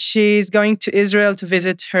 And she's going to Israel to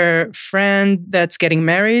visit her friend that's getting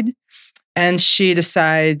married. And she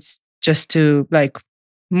decides just to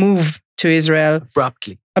move to Israel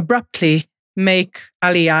Abruptly. make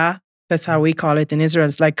Aliyah. That's how we call it in Israel.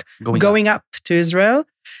 It's like going up to Israel.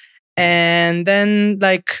 And then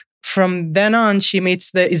like from then on, she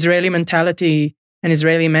meets the Israeli mentality and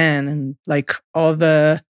Israeli man and like all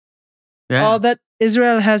that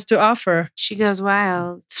Israel has to offer. She goes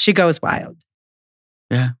wild. She goes wild.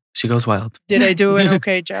 Yeah, she goes wild. Did I do an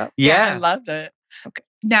okay job? I loved it. Okay.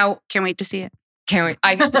 Now, Can't wait to see it. can't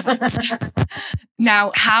wait.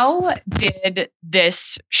 Now, how did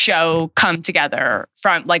this show come together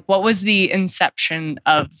from, like, what was the inception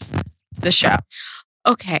of the show?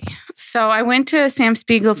 Okay. So I went to Sam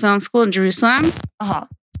Spiegel Film School in Jerusalem. Uh-huh.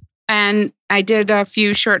 And I did a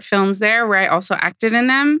few short films there where I also acted in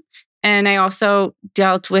them. And I also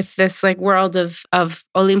dealt with this like world of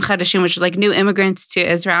Olim Chadashim, which is like new immigrants to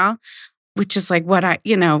Israel, which is like what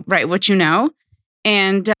what you know.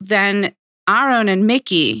 And then Aaron and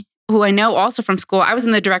Mickey, who I know also from school, I was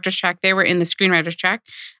in the director's track. They were in the screenwriter's track.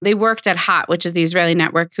 They worked at HOT, which is the Israeli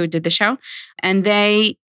network who did the show. And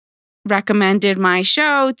they recommended my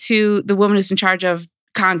show to the woman who's in charge of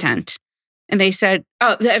content. And they said,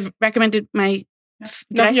 they recommended my...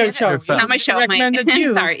 Not your show. Not my show. Recommended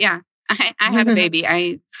you. Sorry, yeah. I had a baby.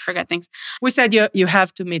 I forget things. We said you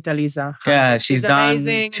have to meet Aliza. Yeah, she's done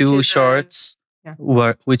amazing. 2 shorts, Yeah.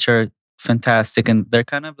 which are fantastic, and they're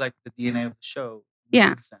kind of like the DNA of the show.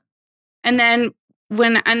 Yeah. And then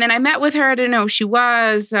I met with her. I didn't know who she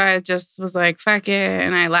was. I just was like, fuck it.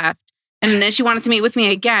 And I left. And then she wanted to meet with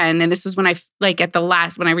me again. And this was when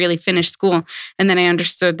when I really finished school. And then I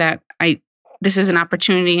understood that this is an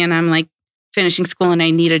opportunity and I'm like finishing school and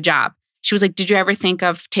I need a job. She was like, did you ever think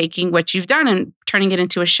of taking what you've done and turning it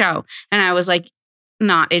into a show? And I was like,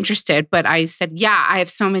 not interested. But I said, yeah, I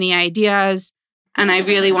have so many ideas and I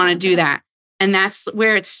really want to do that. And that's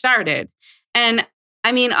where it started. And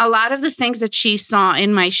I mean, a lot of the things that she saw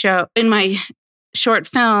in my short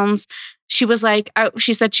films, she was like,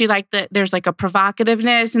 she said she liked that there's like a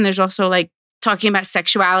provocativeness and there's also like talking about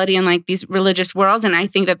sexuality and like these religious worlds. And I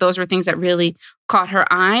think that those were things that really caught her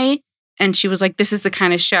eye. And she was like, this is the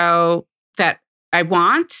kind of show that I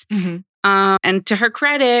want. Mm-hmm. And to her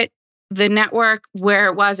credit, the network where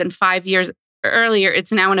it was in 5 years earlier,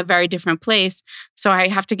 it's now in a very different place. So I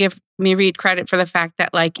have to give Mireed credit for the fact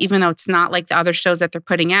that like, even though it's not like the other shows that they're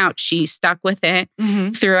putting out, she stuck with it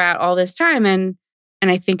throughout all this time. And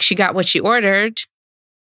I think she got what she ordered.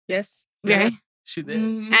 Yes. Right? She did.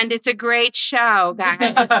 And it's a great show,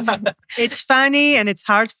 guys. It's funny and it's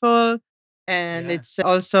heartful and it's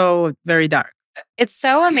also very dark. It's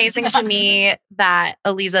so amazing to me that,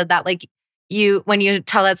 Aliza, that like when you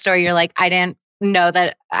tell that story, you're like, I didn't know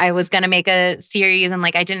that I was going to make a series and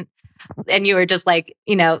like I didn't, and you were just like,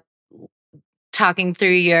 talking through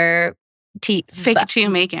your fake it till you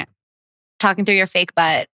make it. Talking through your fake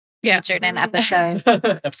butt featured in episode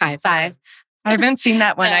 5. I haven't seen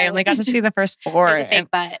that one. I only got to see the first 4. There's a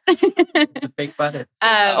fake butt. It's a fake butt.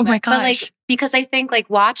 Oh my gosh. But like, because I think like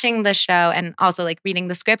watching the show and also like reading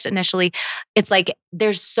the script initially, it's like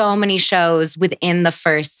there's so many shows within the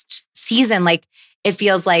first season. Like it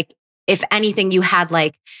feels like if anything, you had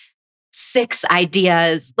like 6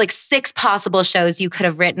 ideas, like 6 possible shows you could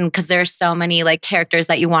have written because there are so many like characters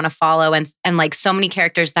that you want to follow and like so many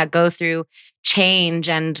characters that go through change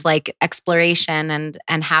and like exploration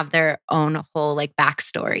and have their own whole like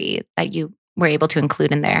backstory that you were able to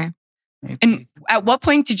include in there. And at what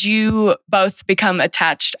point did you both become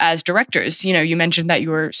attached as directors? You mentioned that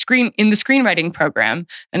you were in the screenwriting program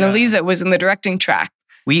and Aliza was in the directing track.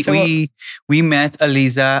 We met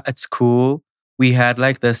Aliza at school. We had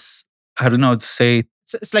like this, I don't know how to say.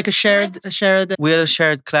 It's like a shared. We had a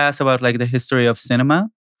shared class about like the history of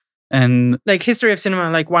cinema. And like history of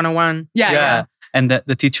cinema, like 101. Yeah. And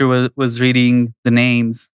the teacher was reading the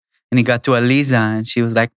names and he got to Aliza and she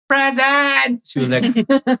was like, present! She was like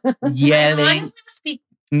yelling.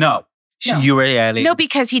 No, you were yelling. No,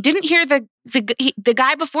 because he didn't hear the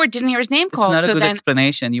guy before didn't hear his name called. It's not a good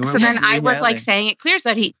explanation. So then I was like saying it clear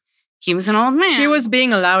so that he was an old man. She was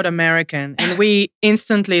being a loud American and we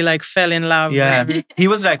instantly like fell in love. Yeah. He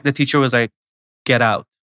was like, the teacher was like, get out.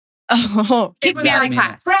 Oh, kick me out of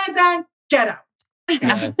class. Present, get out.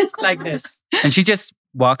 Yeah. Like this. And she just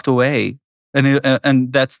walked away.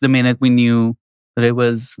 And that's the minute we knew that it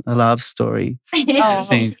was a love story.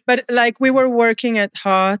 But like we were working at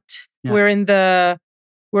HOT. Yeah.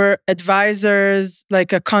 We're advisors,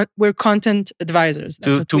 like we're content advisors.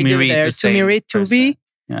 That's what we do there. To Mireed Tubi.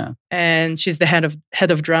 Yeah. And she's the head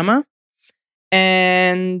of drama.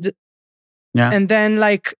 And then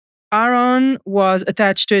like Aaron was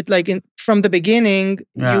attached to it like from the beginning.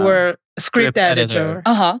 You were a script editor.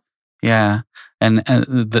 Uh-huh. Yeah. And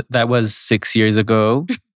that was 6 years ago.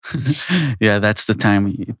 Yeah, that's the time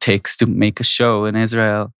it takes to make a show in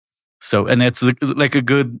Israel. So, and it's like a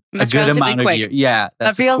good amount of years. Yeah,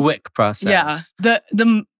 that's a quick process. Yeah,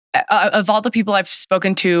 the of all the people I've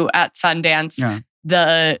spoken to at Sundance,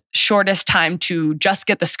 the shortest time to just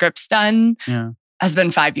get the scripts done has been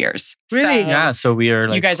 5 years. Really? Yeah. So we are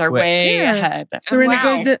like, you guys are way ahead. So we're in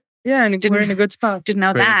a good. Yeah, and we're in a good spot. Didn't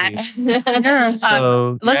know Crazy. that.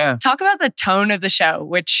 So Let's talk about the tone of the show,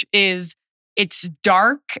 which is it's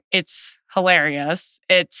dark, it's hilarious,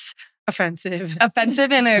 it's offensive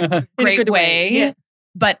in a great good way. Yeah.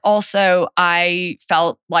 But also I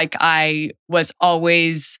felt like I was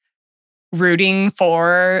always rooting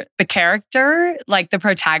for the character, like the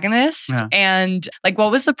protagonist. Yeah. And like,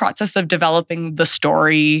 what was the process of developing the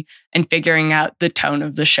story and figuring out the tone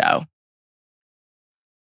of the show?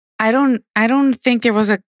 I don't think there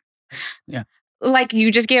was a Yeah. Like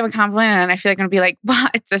you just gave a compliment and I feel like I'm gonna be like, well,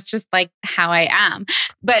 it's just like how I am.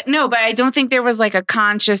 But I don't think there was like a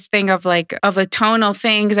conscious thing of a tonal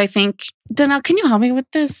thing. Because I think, Danielle, can you help me with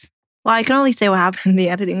this? Well, I can only say what happened in the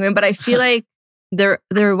editing room, but I feel like there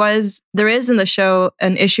is in the show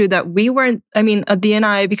an issue that we weren't, Adi and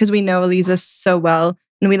I, because we know Eliza so well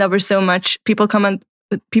and we love her so much, people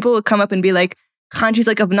would come up and be like, Khanchi's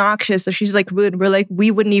like obnoxious, or she's like rude. We're like,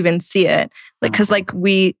 we wouldn't even see it. Like, cause like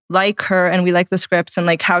we like her and we like the scripts and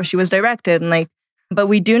like how she was directed. And like, but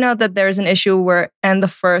we do know that there's an issue where, and the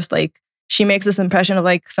first, like, she makes this impression of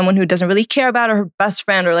like someone who doesn't really care about her best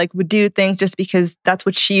friend or like would do things just because that's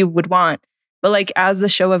what she would want. But like as the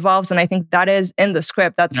show evolves, and I think that is in the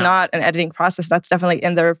script, that's not an editing process. That's definitely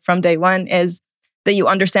in there from day one, is that you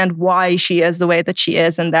understand why she is the way that she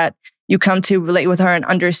is and that you come to relate with her and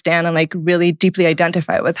understand and like really deeply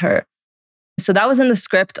identify with her. So that was in the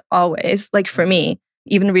script always, like for me,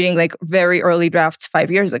 even reading like very early drafts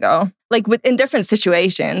 5 years ago, like in different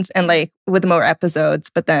situations and like with more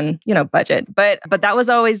episodes, but then, budget. But that was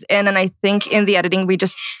always in, and I think in the editing, we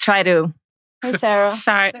just try to... Hey, Sarah.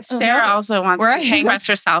 Sorry, Sarah also wants to express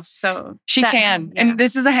herself, so... She can. Yeah. And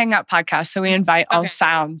this is a Hangout podcast, so we invite all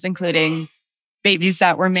sounds, including... babies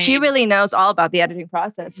that were made. She really knows all about the editing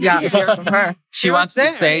process. Yeah, hear from her. She wants to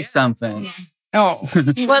say something. Oh,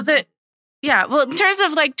 well, in terms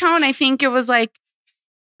of like tone, I think it was like,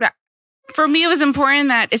 for me, it was important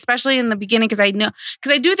that, especially in the beginning, because I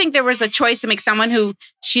do think there was a choice to make someone who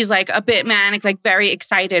she's like a bit manic, like very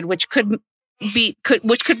excited, which could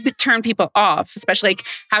turn people off, especially like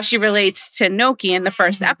how she relates to Noki in the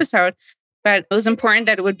first episode. But it was important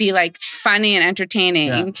that it would be like funny and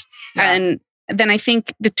entertaining, and then I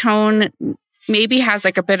think the tone maybe has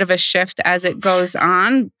like a bit of a shift as it goes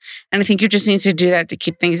on. And I think you just need to do that to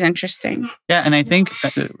keep things interesting. Yeah. And I think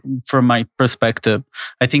from my perspective,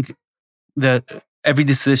 I think that every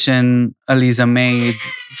decision Eliza made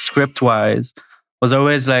script-wise was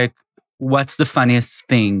always like, what's the funniest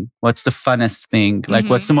thing? What's the funnest thing? Like,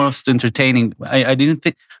 what's the most entertaining? I don't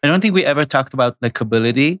think we ever talked about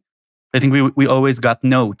likability. I think we always got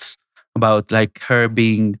notes about like her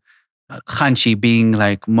being Khanchi being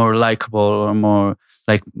like more likable or more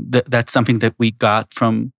like that's something that we got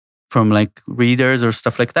from like readers or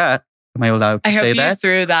stuff like that. Am I allowed to say that? I hope you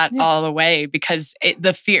threw that all away, because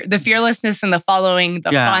the fearlessness and the following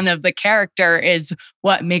the fun of the character is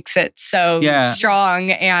what makes it so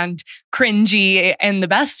strong and cringy in the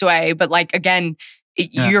best way. But like again,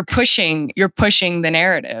 you're pushing the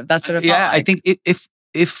narrative. That's what it felt like. I think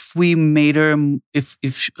if we made her,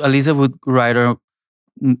 if Eliza would write her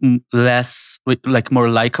less, like more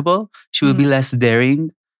likable, she would be less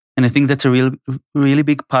daring, and I think that's a really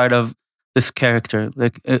big part of this character.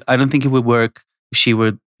 Like I don't think it would work if she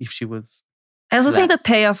was. I also think the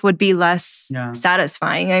payoff would be less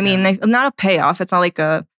satisfying. I mean, like, not a payoff. It's not like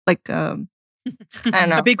a I don't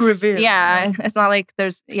know, a big reveal. Yeah, it's not like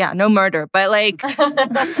there's no murder, but like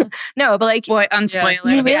no, but like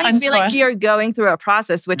unspoiler. You really feel like you're going through a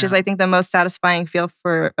process, which is I think the most satisfying feel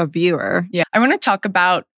for a viewer. Yeah, I want to talk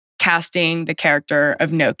about casting the character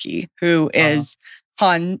of Noki, who is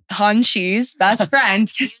Khanchi's best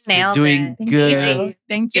friend. Nailed doing it. good.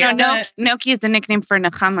 Thank you. Noki is the nickname for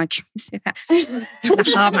Nechama. Can you say that?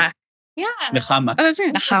 Nechama. Yeah. Nechama. Oh, that's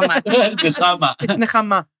right. Nechama. Nechama. It's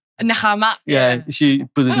Nechama. Nechama. Yeah, she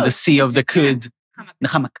put in the sea of the Kud.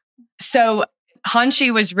 Nechamak. So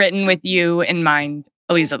Khanchi was written with you in mind,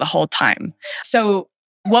 Eliza, the whole time. So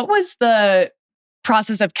what was the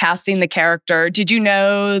process of casting the character, did you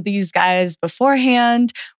know these guys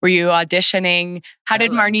beforehand? Were you auditioning? How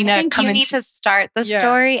did Marnina I think come you need to start the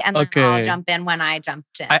story and then I'll jump in when I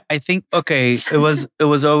jumped in. I think, it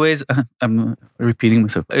was always, I'm repeating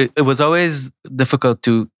myself. It was always difficult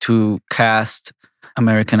to cast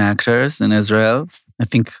American actors in Israel. I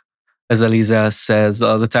think, as Aliza says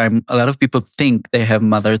all the time, a lot of people think they have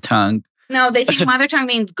mother tongue. No, they think mother tongue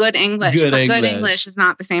means good English, but good English is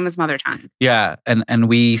not the same as mother tongue. Yeah, and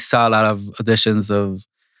we saw a lot of auditions of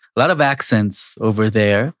a lot of accents over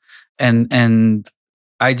there, and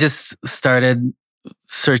I just started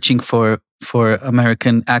searching for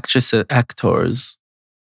American actors who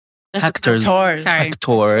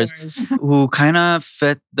kind of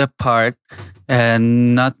fit the part,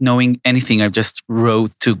 and not knowing anything, I just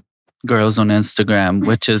wrote to girls on Instagram,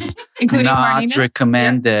 which is not Marnina?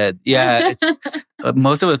 Recommended. Yeah, it's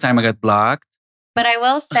most of the time I got blocked. But I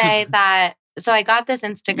will say that, so I got this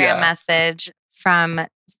Instagram message from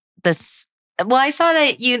this. Well, I saw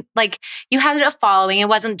that you had a following. It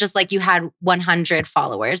wasn't just like you had 100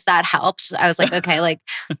 followers. That helped. I was like, okay, like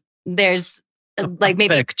there's like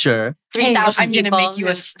maybe picture 3,000 I'm gonna make you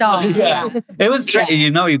a star. Yeah. It was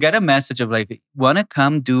you get a message of like, wanna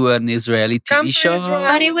come do an Israeli TV show?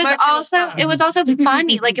 But it was also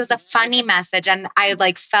funny. Like it was a funny message, and I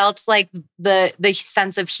like felt like the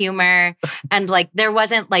sense of humor, and like there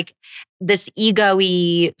wasn't like this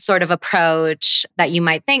ego-y sort of approach that you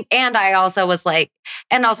might think. And I also was like,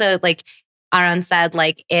 Aaron said,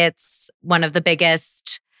 like it's one of the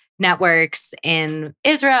biggest networks in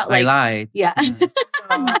Israel. I lied. Yeah.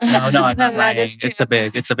 No, I'm not lying. It's a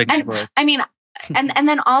big network. I mean, and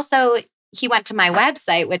then also he went to my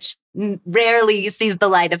website, which rarely sees the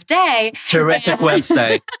light of day. Terrific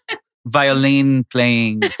website. Violin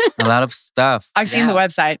playing, a lot of stuff. I've seen the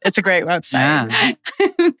website. It's a great website. Yeah.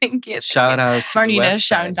 Thank you. Shout out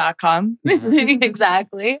MarninaShown.com.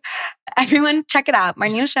 Exactly. Everyone check it out.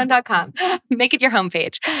 MarninaShown.com. Make it your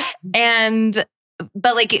homepage.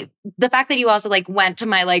 But like the fact that you also like went to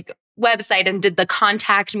my like website and did the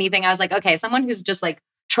contact me thing, I was like, okay, someone who's just like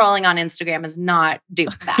trolling on Instagram is not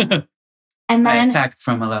doing that. And then I attacked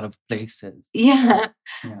from a lot of places. Yeah.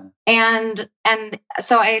 And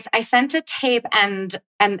so I sent a tape, and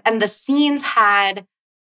the scenes had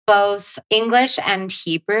both English and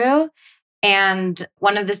Hebrew. And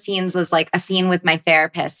one of the scenes was like a scene with my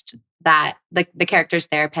therapist, that the character's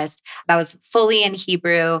therapist, that was fully in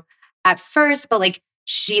Hebrew at first, but like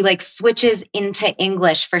she like switches into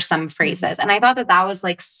English for some phrases. And I thought that was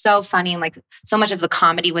like so funny. And like so much of the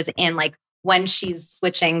comedy was in like when she's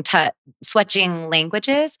switching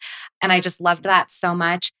languages. And I just loved that so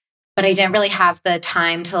much. But I didn't really have the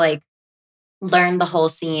time to like learn the whole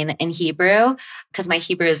scene in Hebrew because my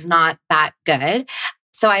Hebrew is not that good.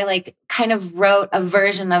 So I like kind of wrote a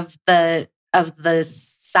version of the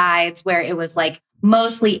sides where it was like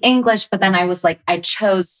mostly English, but then I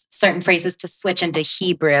chose certain phrases to switch into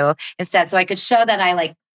Hebrew instead. So I could show that I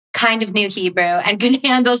like kind of knew Hebrew and could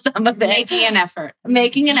handle some of it. Making an effort.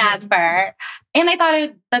 And I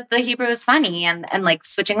thought that the Hebrew was funny and like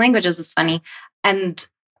switching languages was funny. And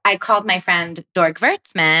I called my friend Dorg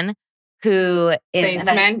Wirtzman, who is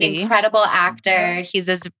an incredible actor. He's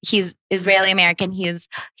Israeli American.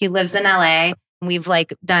 He lives in LA. We've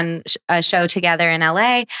like done a show together in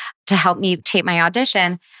LA to help me tape my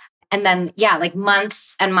audition. And then, like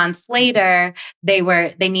months and months later, they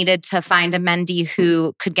needed to find a Mendy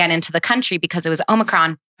who could get into the country because it was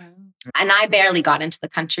Omicron. And I barely got into the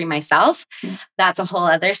country myself. That's a whole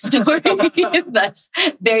other story. That's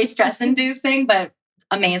very stress-inducing, but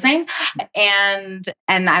amazing. And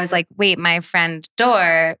I was like, wait, my friend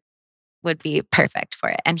Dor would be perfect for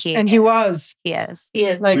it. And he is.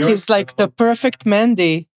 Like he's like the perfect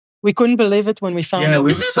Mendy. We couldn't believe it when we found him.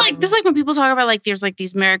 This is like when people talk about like there's like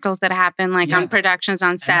these miracles that happen like on productions,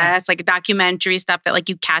 on sets, like documentary stuff that like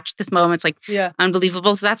you catch this moment. It's like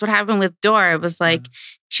unbelievable. So that's what happened with Dor. It was like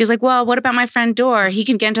she's like, well, what about my friend Dor? He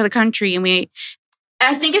can get into the country, and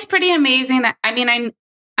I think it's pretty amazing that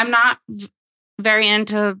I'm not very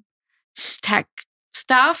into tech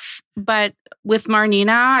stuff, but with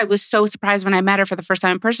Marnina, I was so surprised when I met her for the first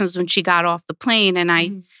time in person. It was when she got off the plane, and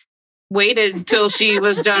I waited till she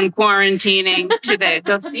was done quarantining to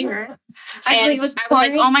go see her. Actually, I was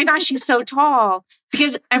like, oh my gosh, she's so tall,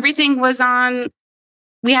 because everything was on.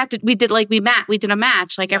 We did a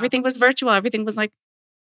match. Like everything was virtual. Everything was like,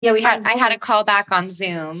 I had a call back on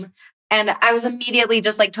Zoom, and I was immediately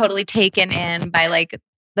just like totally taken in by like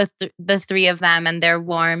the three of them and their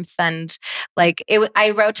warmth, and like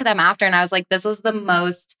I wrote to them after, and I was like, this was the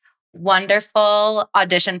most wonderful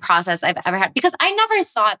audition process I've ever had, because I never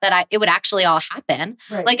thought that it would actually all happen.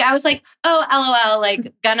 Right. Like I was like, oh, LOL,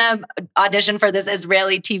 like gonna audition for this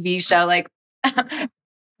Israeli TV show. Like,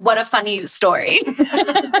 what a funny story.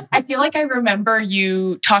 I feel like I remember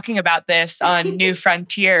you talking about this on New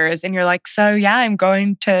Frontiers, and you're like, so yeah, I'm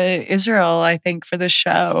going to Israel, I think, for the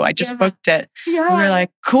show. I just booked it. Yeah. And we were like,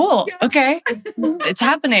 cool. Yeah. Okay. It's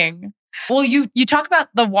happening. Well, you talk about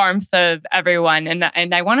the warmth of everyone,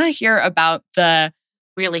 and I want to hear about the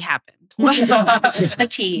really happened. The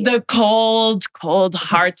tea. The cold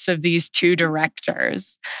hearts of these two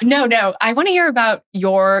directors. No, I want to hear about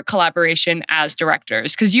your collaboration as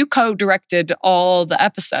directors, because you co-directed all the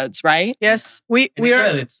episodes, right? Yes, we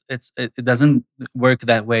are. It doesn't work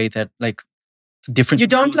that way. That like different. You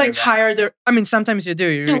don't like hire the. I mean, sometimes you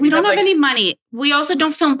do. No, we don't have any money. We also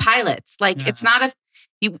don't film pilots. Like it's not a.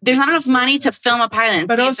 There's not enough money to film a pilot.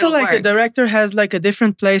 But also, like a director has like a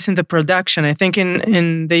different place in the production. I think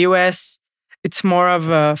in the US, it's more of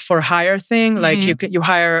a for hire thing. Mm-hmm. Like you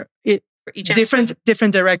hire different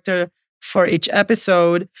director for each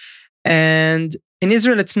episode, and in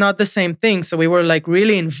Israel, it's not the same thing. So we were like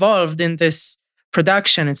really involved in this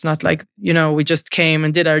production. It's not like we just came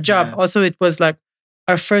and did our job. Yeah. Also, it was like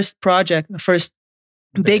our first project, the first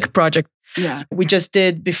big project. Yeah, we just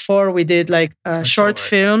did before we did like a short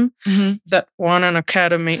film that won an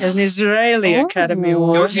Israeli Academy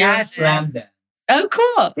Award. Yes, oh,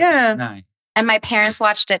 cool. Yeah, nice. And my parents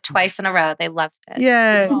watched it twice in a row. They loved it.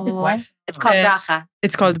 Yeah, it's called Bracha.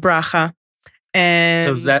 It's called Bracha,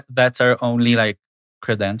 and so that's our only like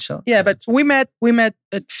credential. Yeah, but we met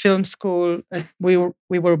at film school. We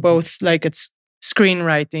were both like at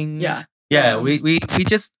screenwriting. Yeah. Yeah,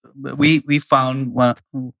 we found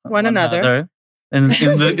one another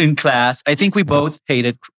in class. I think we both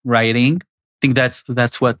hated writing. I think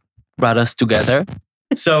that's what brought us together.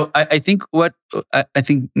 So I think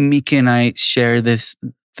Miki and I share this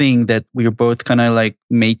thing that we're both kind of like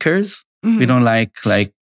makers. Mm-hmm. We don't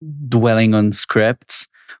like dwelling on scripts.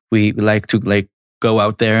 We like to like go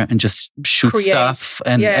out there and just shoot stuff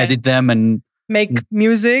and edit them and make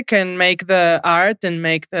music and make the art and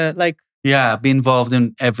make the like. Yeah, be involved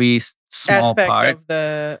in every small aspect part of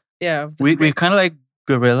the we're kind of like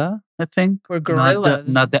gorilla, I think. We're gorillas,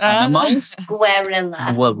 not the animals.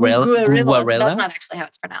 Guerrilla. Guerrilla. That's not actually how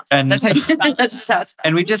it's pronounced. And that's just how it's spelled.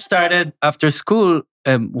 And we just started after school,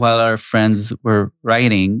 while our friends were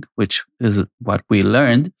writing, which is what we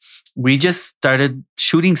learned. We just started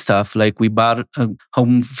shooting stuff. Like we bought a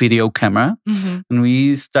home video camera, and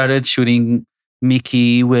we started shooting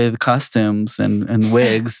Mickey with costumes and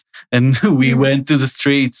wigs, and we went to the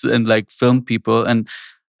streets and like filmed people, and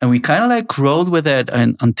we kind of like rolled with it,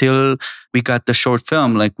 and until we got the short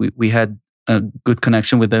film. Like we had a good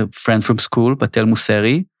connection with a friend from school, Batel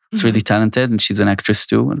Museri. She's really talented, and she's an actress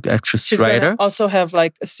too, an actress she's writer. Also have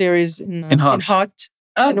like a series in Hot.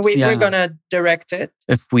 Oh, and we're gonna direct it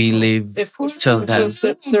if we live till then.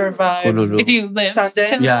 Survive. If you live Sundance.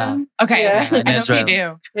 till then. Okay. Yeah. I hope you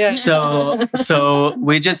do. Yeah. So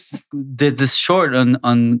we just did this short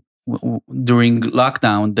on during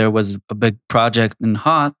lockdown. There was a big project in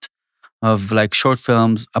Hot of like short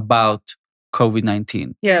films about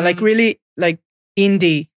COVID-19. Yeah, like really like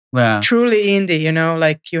indie. Yeah. Truly indie,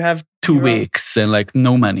 like you have 2 weeks and like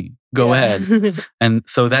no money. Go ahead. And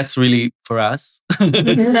so that's really for us.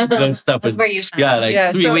 That stuff that's is where you shine. Yeah,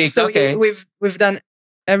 like 3 weeks. So okay. We've done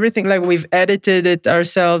everything. Like we've edited it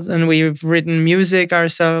ourselves, and we've written music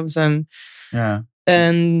ourselves, and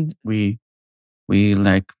we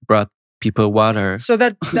like brought people water. So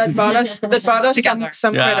that brought us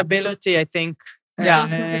some credibility, I think.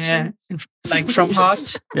 Yeah. Like from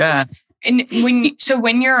Hot. Yeah. And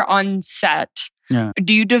when you're on set,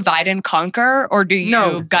 do you divide and conquer, or do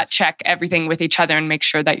you gut check everything with each other and make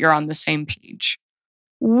sure that you're on the same page?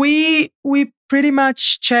 We pretty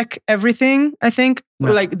much check everything, I think.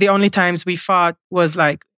 Yeah. Like the only times we fought was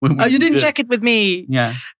like, you didn't check it with me.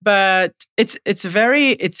 Yeah. But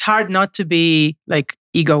it's hard not to be like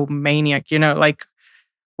egomaniac, like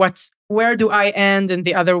where do I end and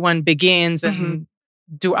the other one begins, and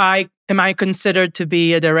am I considered to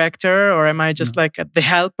be a director, or am I just like the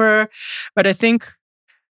helper? But I think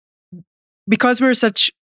because we're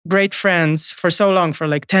such great friends for so long, for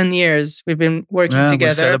like 10 years, we've been working together.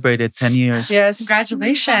 We celebrated 10 years. Yes.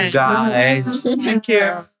 Congratulations. Guys. Thank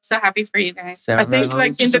you. So happy for you guys. I think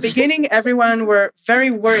like in the beginning, everyone were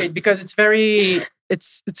very worried because it's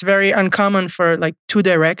very uncommon for like 2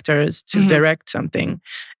 directors to direct something.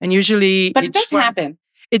 And usually... But it does happen.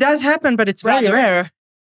 It does happen, but it's very rare.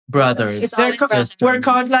 brothers. It's always brothers. We're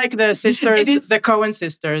called like the sisters, the Cohen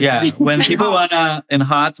sisters. Yeah, when people wanna in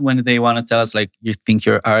hot, when they wanna tell us like you think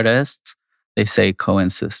you're artists, they say Cohen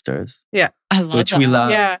sisters. Yeah, I love which that. we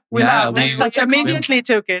love. Yeah, we love. we Immediately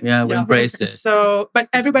took it. Yeah, we embraced it. So, but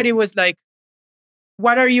everybody was like,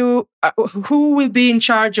 "What are you? Who will be in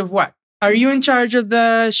charge of what? Are you in charge of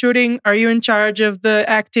the shooting? Are you in charge of the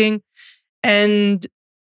acting?" And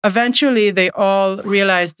eventually, they all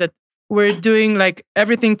realized that we're doing like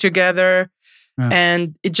everything together,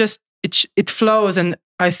 and it flows. And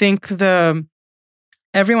I think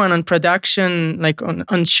everyone on production, like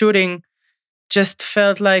on shooting, just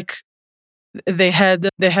felt like they had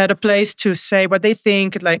a place to say what they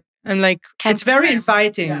think, like, and like it's very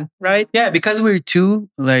inviting, right? Yeah, because we're two,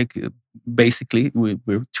 like basically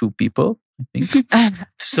we're two people, I think.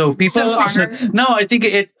 So people, no, I think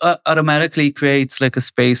it automatically creates like a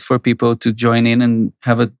space for people to join in and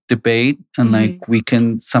have a debate, and like we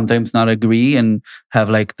can sometimes not agree and have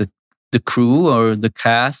like the crew or the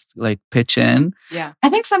cast like pitch in. Yeah. I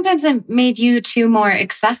think sometimes it made you two more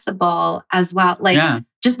accessible as well. Like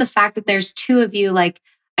just the fact that there's two of you, like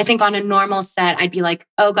I think on a normal set, I'd be like,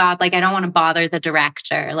 oh God, like I don't want to bother the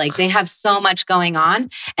director. Like they have so much going on.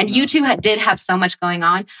 And you two did have so much going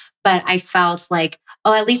on. But I felt like,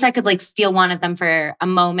 oh, at least I could like steal one of them for a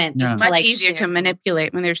moment. Just to, much like, easier to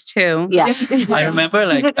manipulate when there's two. Yeah. I remember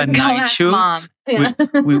like a night shoot. Yeah.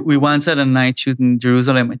 We once had a night shoot in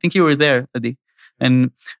Jerusalem. I think you were there, Adi.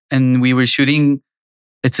 And we were shooting,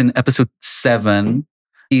 it's in episode 7.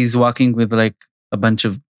 He's walking with like a bunch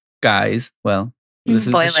of guys. Well, this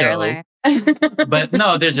spoiler is the show. alert. But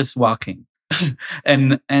no, they're just walking.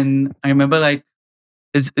 and I remember like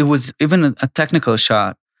it was even a technical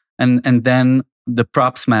shot. And then the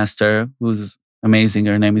props master, who's amazing,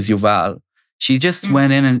 her name is Yuval, she just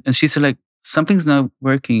went in and she said like, something's not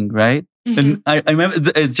working, right? And I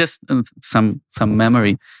remember it's just some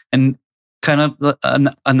memory. And kind of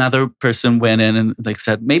another person went in and like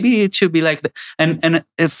said, maybe it should be like that. And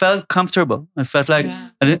it felt comfortable. I felt like,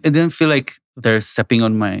 it didn't feel like they're stepping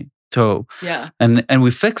on my toe. Yeah. And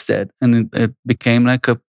we fixed it. And it became like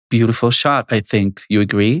a beautiful shot, I think. You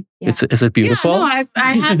agree? Yeah. Is it beautiful? Yeah, no,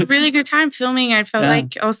 I had a really good time filming. I felt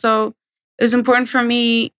like also it was important for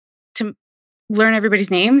me to learn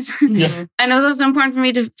everybody's names. Yeah. And it was also important for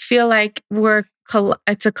me to feel like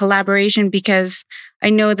it's a collaboration, because I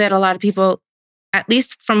know that a lot of people, at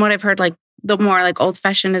least from what I've heard, like the more like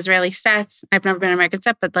old-fashioned Israeli sets, I've never been on an American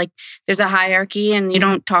set, but like there's a hierarchy and you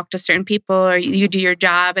don't talk to certain people, or you do your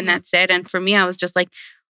job and that's it. And for me, I was just like,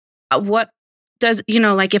 what does,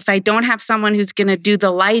 like if I don't have someone who's going to do the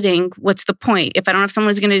lighting, what's the point? If I don't have someone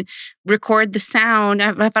who's going to record the sound,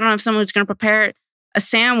 if I don't have someone who's going to prepare a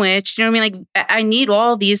sandwich, you know what I mean? Like I need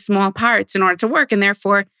all these small parts in order to work. And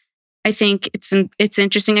therefore I think it's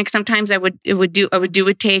interesting. Like sometimes I would do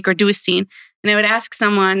a take or do a scene, and I would ask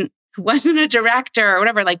someone who wasn't a director or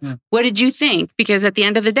whatever, like, what did you think? Because at the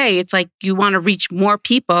end of the day, it's like you want to reach more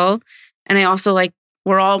people. And I also like,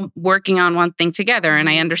 we're all working on one thing together. And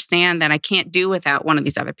I understand that I can't do without one of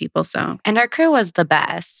these other people. So, and our crew was the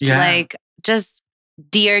best. Yeah. Like just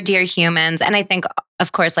dear humans. And I think,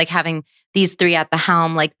 of course, like having these 3 at the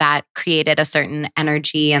helm, like that created a certain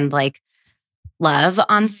energy and like love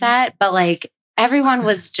on set. But like everyone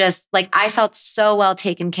was just like, I felt so well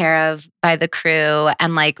taken care of by the crew.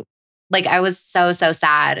 And like I was so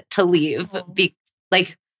sad to leave.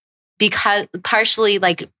 Because partially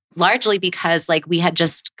like largely because like we had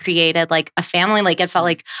just created like a family. Like it felt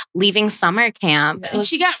like leaving summer camp. And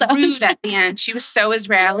she got rude at the end. She was so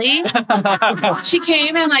Israeli. She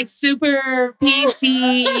came in like super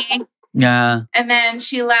PC. Yeah. And then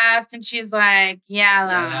she left and she's like,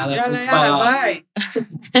 bye.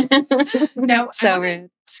 No, so rude.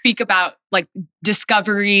 Speak about like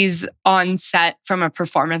discoveries on set from a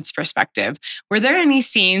performance perspective. Were there any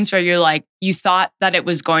scenes where you're like, you thought that it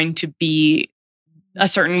was going to be a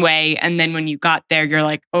certain way, and then when you got there, you're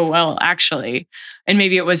like, oh, well, actually, and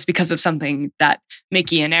maybe it was because of something that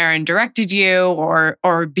Mickey and Aaron directed you,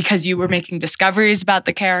 or because you were making discoveries about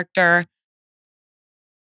the character?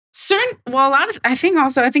 I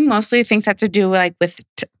think mostly things had to do like with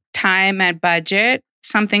time and budget.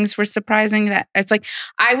 Some things were surprising that it's like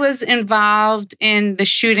I was involved in the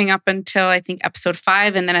shooting up until I think episode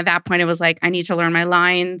 5. And then at that point it was like, I need to learn my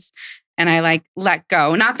lines, and I like let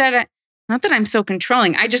go. Not that I'm so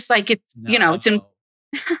controlling. I just like it's, it's no,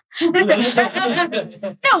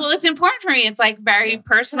 well, it's important for me. It's like very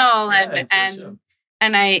personal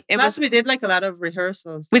we did like a lot of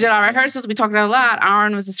rehearsals. We did our rehearsals. We talked a lot.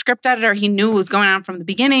 Aaron was a script editor. He knew what was going on from the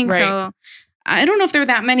beginning. Right. So I don't know if there were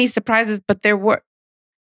that many surprises, but there were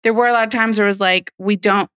a lot of times where it was like, we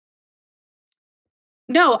don't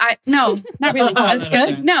No, not really. It's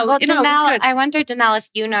good. No, Well, it was Danelle, good. I wonder, Danelle, if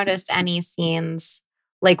you noticed any scenes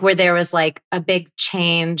like where there was like a big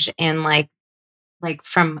change in like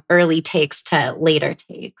from early takes to later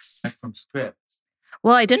takes. Like from scripts.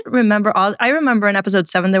 Well, I didn't remember all. I remember in episode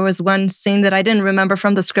 7, there was one scene that I didn't remember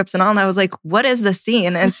from the scripts and all. And I was like, what is the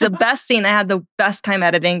scene? And it's the best scene. I had the best time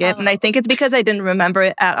editing it. And I think it's because I didn't remember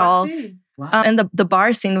it at all. Wow. And the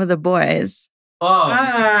bar scene with the boys. Oh,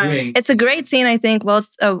 it's great. It's a great scene, I think. Well,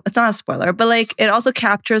 it's not a spoiler, but like it also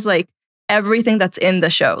captures like everything that's in the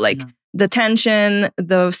show. Like the tension,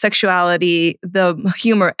 the sexuality, the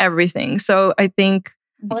humor, everything. So I think...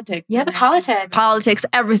 Politics. Yeah, the politics,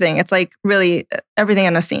 everything. It's like really everything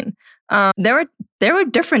in a scene. There were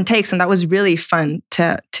different takes, and that was really fun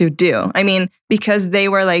to do. I mean, because they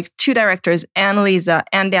were like 2 directors and Lisa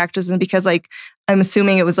and the actors, and because like I'm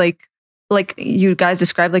assuming it was like you guys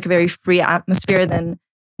described like a very free atmosphere. Then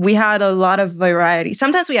we had a lot of variety.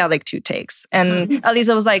 Sometimes we had like 2 takes, and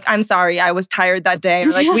Elisa was like, "I'm sorry, I was tired that day,"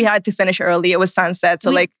 or like we had to finish early. It was sunset,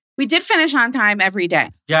 so we did finish on time every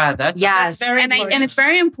day. Yeah, that's very important. And it's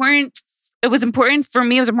very important. It was important for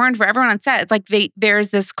me. It was important for everyone on set. It's like there's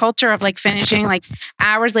this culture of like finishing like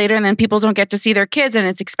hours later, and then people don't get to see their kids, and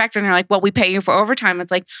it's expected. And they're like, "Well, we pay you for overtime."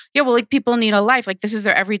 It's like, yeah, well, like people need a life. Like this is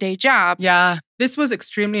their everyday job. Yeah, this was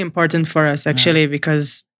extremely important for us actually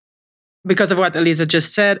because of what Elisa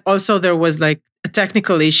just said. Also, there was like a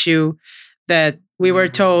technical issue that we were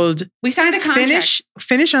told we signed a contract.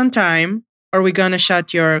 Finish on time, or we're gonna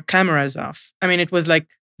shut your cameras off. I mean, it was like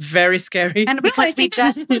very scary. And because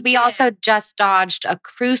we also just dodged a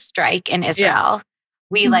crew strike in Israel. Yeah.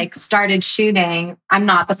 We like started shooting. I'm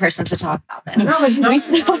not the person to talk about this.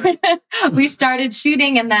 We started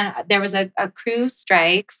shooting, and then there was a crew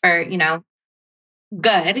strike for,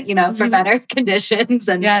 good, for better conditions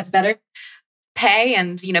and better pay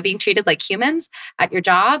and, being treated like humans at your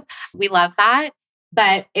job. We love that.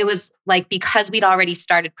 But it was like, because we'd already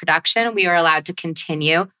started production, we were allowed to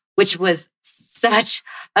continue, which was such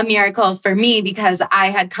a miracle for me because I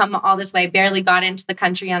had come all this way, barely got into the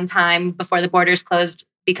country on time before the borders closed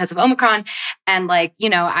because of Omicron. And like,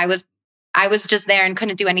 I was just there and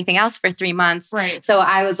couldn't do anything else for 3 months. Right. So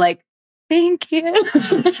I was like, thank you.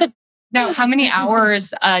 Now, how many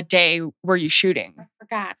hours a day were you shooting? I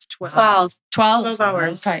forgot. 12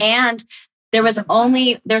 hours. Okay. And there's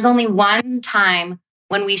only one time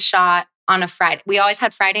when we shot on a Friday. We always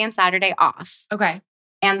had Friday and Saturday off. Okay.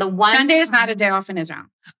 And the one Sunday is not a day off in Israel.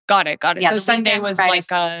 Got it. Yeah, so Sunday was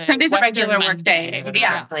Fridays. like a Sunday's Western a regular Monday. work day.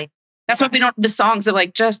 Exactly. That's why we don't. The songs are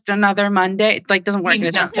like just another Monday. Like doesn't work in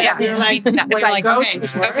Israel. Yeah. You're like, it's like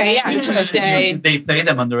okay, yeah, Tuesday. They play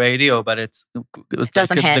them on the radio, but it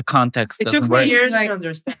doesn't hit. The context It doesn't took work. me years to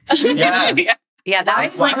understand. Yeah, that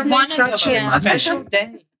was like one of the special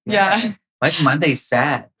day. Yeah. Why's Monday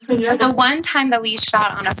sad? The one time that we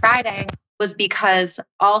shot on a Friday was because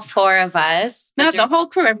all 4 of us, the whole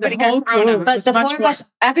crew, everybody got corona. but the 4 of us,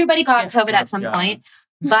 everybody got COVID at some point,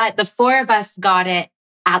 but the 4 of us got it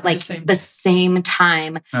at like the same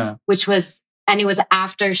time, which was, and it was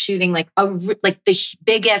after shooting like the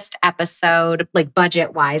biggest episode, like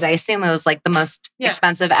budget wise. I assume it was like the most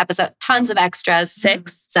expensive episode, tons of extras,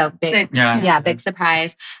 6. So big, big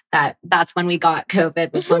surprise that's when we got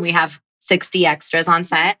COVID, was when we have 60 extras on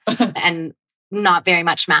set and not very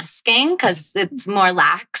much masking because it's more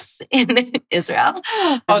lax in Israel.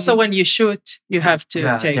 Also, when you shoot, you have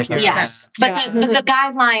to take your Yes. But the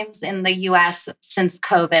guidelines in the US since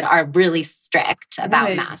COVID are really strict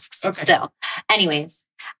about masks still. Anyways,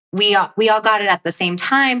 we all got it at the same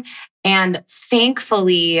time. And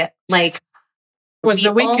thankfully, like, was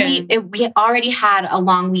the weekend. We already had a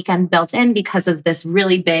long weekend built in because of this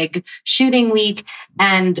really big shooting week.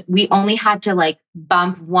 And we only had to like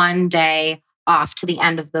bump one day off to the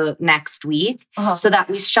end of the next week. So that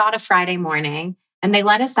we shot a Friday morning and they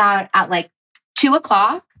let us out at like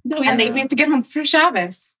 2:00. No, we had to get home for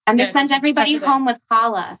Shabbos. And they sent everybody home with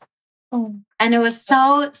challah. And it was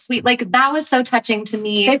so sweet. Like, that was so touching to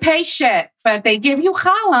me. They pay shit, but they give you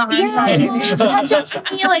challah on Friday. Well, it was touching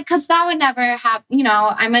to me, like, because that would never happen.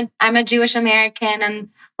 I'm a Jewish American, and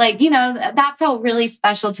like, that felt really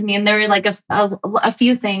special to me. And there were like a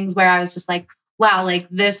few things where I was just like, wow, like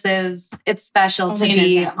it's special to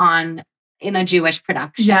be in a Jewish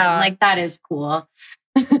production. Yeah. Like, that is cool.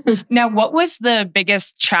 Now, what was the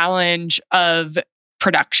biggest challenge of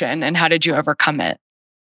production and how did you overcome it?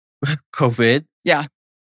 COVID. Yeah.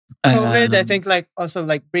 COVID, I think, like, also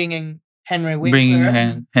like bringing Henry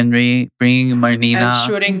Winkler. Bringing Marnina.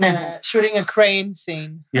 And shooting a crane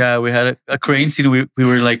scene. Yeah, we had a crane scene. We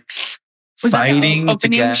were like was fighting that the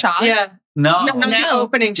opening to get... shot? Yeah. No, Not the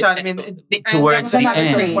opening shot. I mean, towards the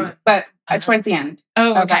end. But towards the end.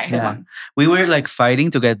 Oh, okay. Yeah. We were like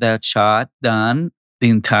fighting to get that shot done, the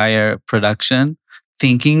entire production,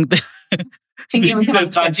 thinking that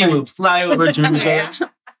Kachi will fly over Jerusalem.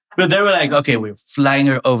 But they were like, okay, we're flying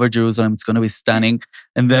her over Jerusalem. It's going to be stunning.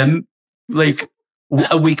 And then like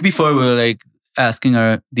a week before, we were like asking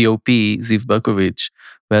our DOP, Ziv Bakovic,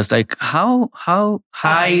 was like, how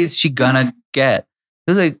high is she gonna get?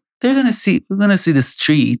 It was like, we're gonna see the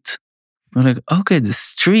street. We're like, okay, the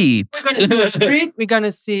street. We're gonna see the street. We're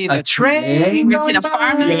gonna see the train. We're gonna see the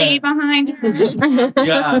pharmacy behind.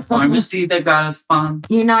 Yeah, pharmacy that got us sponsored.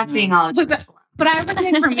 You're not seeing all of Jerusalem. But I would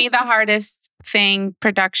say for me, the hardest thing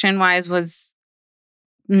production-wise was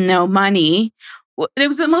no money. It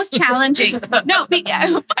was the most challenging. No,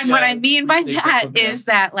 and what I mean by that is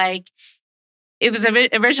that like it was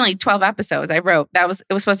originally 12 episodes I wrote. It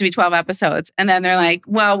was supposed to be 12 episodes. And then they're like,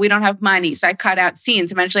 well, we don't have money. So I cut out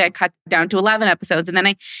scenes. Eventually I cut down to 11 episodes. And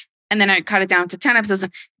then I cut it down to 10 episodes.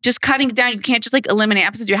 And just cutting it down, you can't just like eliminate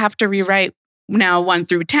episodes. You have to rewrite now 1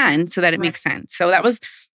 through 10 so that it makes sense. So that was,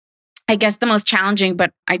 I guess, the most challenging,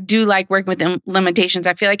 but I do like working with limitations.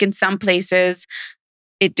 I feel like in some places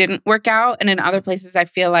it didn't work out. And in other places, I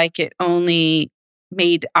feel like it only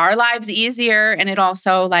made our lives easier. And it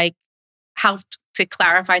also like helped to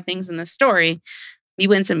clarify things in the story. You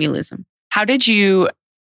win some, you lose some. How did you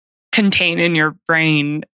contain in your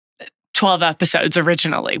brain 12 episodes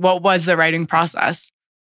originally? What was the writing process?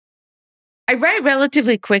 I write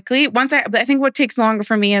relatively quickly. I think what takes longer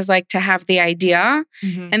for me is like to have the idea.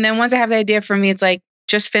 Mm-hmm. And then once I have the idea, for me, it's like,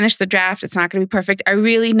 just finish the draft. It's not going to be perfect. I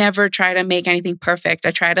really never try to make anything perfect.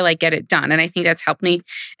 I try to like get it done. And I think that's helped me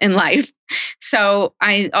in life. So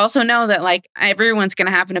I also know that like everyone's going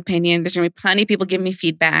to have an opinion. There's going to be plenty of people giving me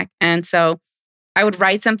feedback. And so I would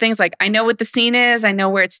write some things like, I know what the scene is. I know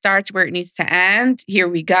where it starts, where it needs to end. Here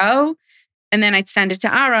we go. And then I'd send it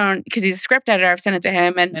to Aaron because he's a script editor. I've sent it to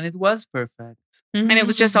him. And it was perfect. And it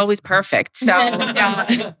was just always perfect. So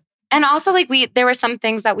yeah. And also, like there were some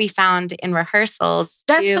things that we found in rehearsals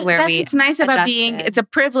too, where that's what's nice about being. It's a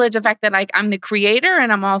privilege, the fact that like I'm the creator and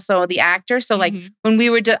I'm also the actor. So like when we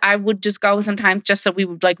were, I would just go sometimes just so we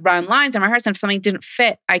would like run lines and rehearse. And if something didn't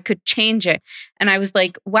fit, I could change it. And I was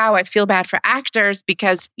like, wow, I feel bad for actors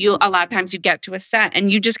because a lot of times you get to a set and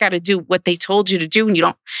you just got to do what they told you to do, and you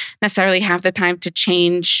don't necessarily have the time to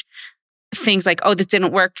change things like, oh, this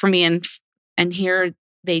didn't work for me, and here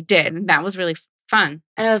they did. And that was really fun.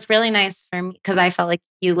 And it was really nice for me because I felt like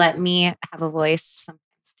you let me have a voice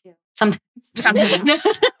sometimes too.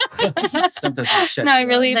 Sometimes. No, I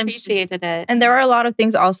really appreciated it. And there are a lot of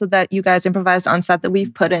things also that you guys improvised on set that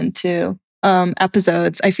we've put into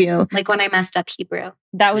episodes, I feel. Like when I messed up Hebrew.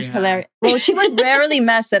 That was hilarious. Well, she would rarely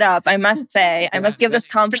mess it up, I must say. I must give this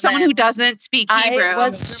compliment. For someone who doesn't speak Hebrew. I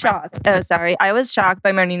was shocked. Oh, sorry. I was shocked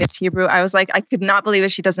by Marina's Hebrew. I was like, I could not believe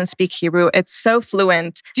it. She doesn't speak Hebrew. It's so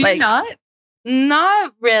fluent. Do you not?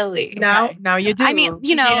 Not really. Now you do. I mean,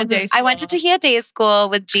 you know, I went to Tahia Day School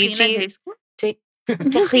with Gigi.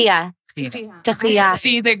 Tahia.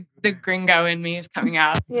 See, the gringo in me is coming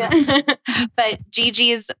out. Yeah. But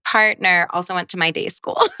Gigi's partner also went to my day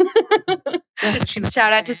school.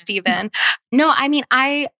 Shout out to Steven. No, I mean,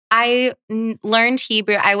 I learned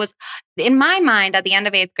Hebrew. I was, in my mind, at the end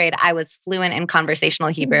of 8th grade, I was fluent in conversational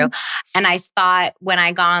Hebrew. And I thought when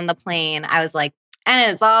I got on the plane, I was like,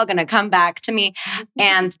 and it's all going to come back to me.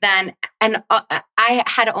 And then,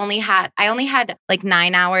 I only had like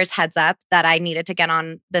 9 hours heads up that I needed to get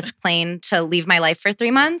on this plane to leave my life for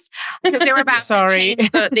 3 months. Because they were about to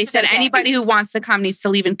change they said anybody who wants to come needs to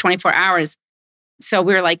leave in 24 hours. So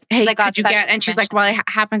we were like, hey, could you get, and she's like, well, I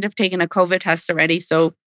happened to have taken a COVID test already.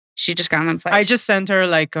 So she just got on the flight. I just sent her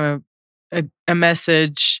like a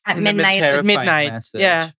message at midnight.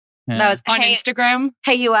 Yeah. That was on Instagram.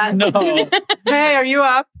 Hey, you up? No. Hey, are you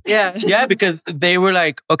up? Yeah. Yeah, because they were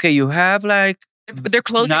like, okay, you have like they're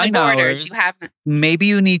closing the borders. You have maybe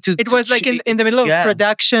you need to. It was like in the middle of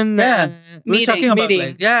production. Yeah, we were talking about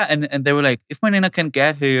meeting. like, and they were like, if Marina can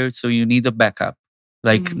get here, so you need a backup.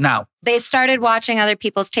 Like now. They started watching other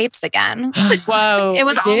people's tapes again. Whoa. It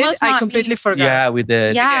was almost I completely forgot. Yeah, we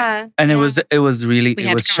did. Yeah. And it was really,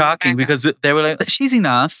 it was shocking because they were like, she's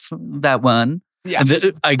enough, that one. Yeah. And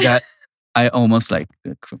then I almost like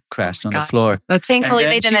crashed on the floor. Thankfully,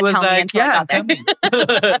 they didn't tell me until I got there.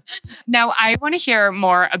 Now, I want to hear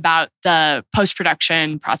more about the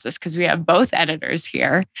post-production process because we have both editors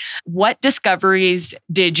here. What discoveries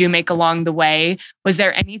did you make along the way? Was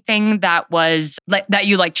there anything that was that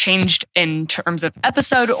you changed in terms of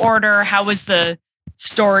episode order? How was the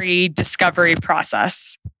story discovery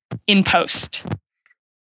process in post?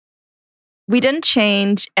 we didn't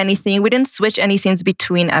change anything. We didn't switch any scenes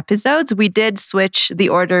between episodes. We did switch the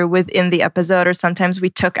order within the episode, or sometimes we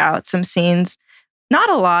took out some scenes. Not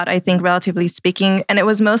a lot, I think, relatively speaking. And it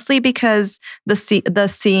was mostly because the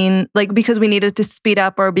scene, like because we needed to speed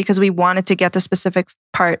up or because we wanted to get the specific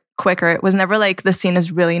part quicker. It was never like the scene is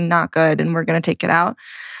really not good and we're going to take it out.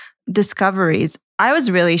 Discoveries. I was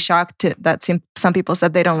really shocked that some people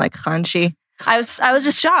said they don't like Khanshi. I was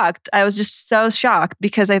just shocked. I was just so shocked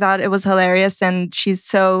because I thought it was hilarious and she's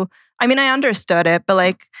so, I mean, I understood it, but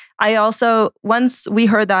like I also, once we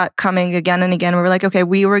heard that coming again and again, we were like, okay,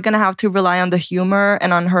 we were going to have to rely on the humor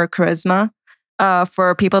and on her charisma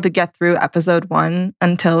for people to get through episode 1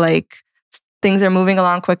 until like things are moving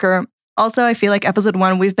along quicker. Also, I feel like episode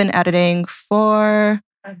 1, we've been editing for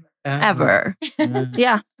ever.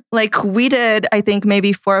 Yeah. Like we did, I think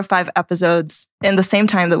maybe 4 or 5 episodes in the same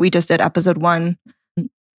time that we just did episode 1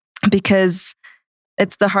 because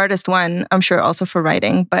it's the hardest one, I'm sure also for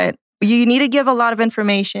writing, but you need to give a lot of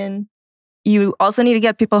information. You also need to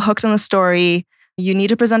get people hooked on the story. You need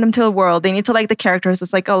to present them to the world. They need to like the characters.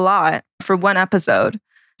 It's like a lot for one episode.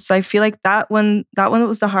 So I feel like that one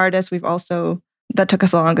was the hardest. That took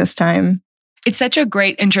us the longest time. It's such a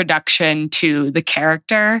great introduction to the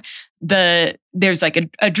character. There's like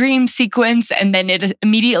a dream sequence, and then it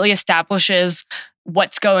immediately establishes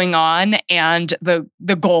what's going on and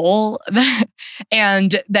the goal,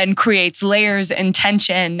 and then creates layers and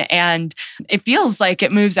tension. And it feels like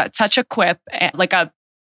it moves at such a quip, like a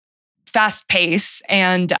fast pace.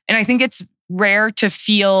 And I think it's rare to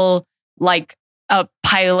feel like a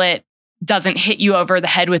pilot doesn't hit you over the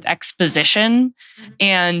head with exposition.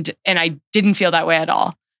 And I didn't feel that way at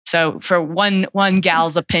all. So for one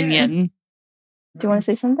gal's opinion. Do you want to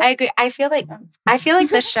say something? I agree. I feel like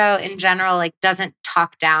the show in general like doesn't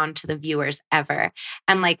talk down to the viewers ever.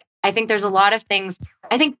 And like I think there's a lot of things.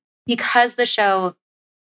 I think because the show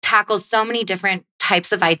tackles so many different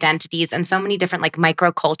types of identities and so many different like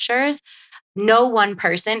microcultures, no one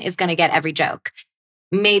person is going to get every joke.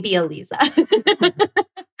 Maybe Eliza.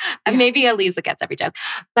 Maybe Eliza gets every joke.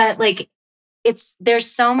 But like there's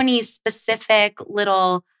so many specific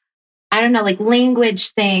little, I don't know, like language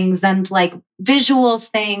things and like visual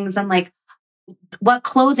things and like what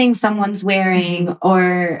clothing someone's wearing,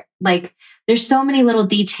 or like there's so many little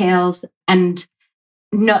details, and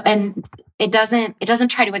it doesn't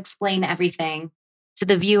try to explain everything to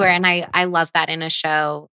the viewer. And I love that in a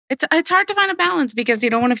show. It's hard to find a balance because you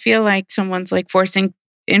don't want to feel like someone's like forcing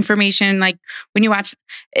information. Like when you watch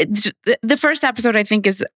the first episode, I think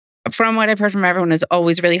is, from what I've heard from everyone, is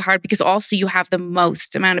always really hard because also you have the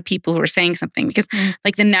most amount of people who are saying something because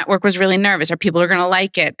like the network was really nervous. Are people are going to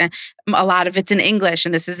like it? And a lot of it's in English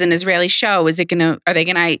and this is an Israeli show. Are they going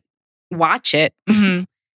to watch it? Mm-hmm.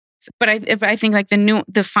 But I think like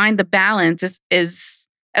the find the balance is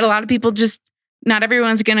and a lot of people just, not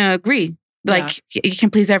everyone's going to agree. Like you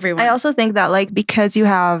can please everyone. I also think that like because you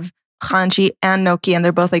have Khanshi and Noki and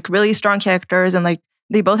they're both like really strong characters and like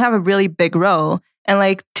they both have a really big role, and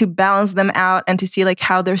like to balance them out and to see like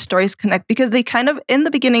how their stories connect, because they kind of in the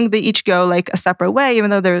beginning they each go like a separate way even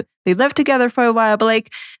though they live together for a while, but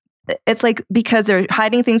like it's like because they're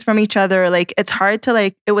hiding things from each other, like it's hard to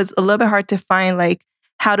like, it was a little bit hard to find like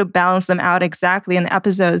how to balance them out exactly. In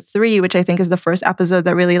episode 3, which I think is the first episode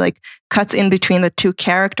that really like cuts in between the two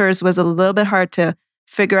characters, was a little bit hard to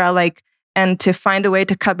figure out like, and to find a way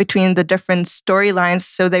to cut between the different storylines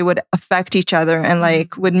so they would affect each other and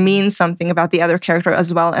like would mean something about the other character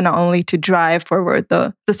as well, and not only to drive forward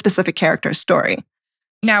the specific character's story.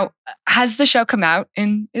 Now, has the show come out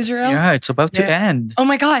in Israel? Yeah, it's about to end. Oh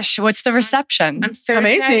my gosh, what's the reception? On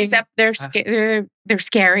Thursday, except they're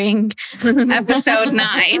scaring episode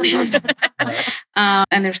 9.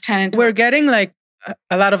 And there's 10. We're getting like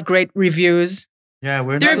a lot of great reviews. Yeah, the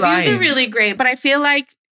reviews are really great, but I feel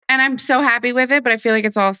like, and I'm so happy with it, but I feel like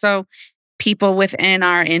it's also people within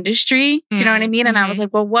our industry. Do you know what I mean? And I was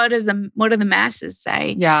like, well, what do the masses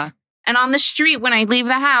say? Yeah. And on the street, when I leave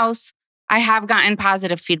the house, I have gotten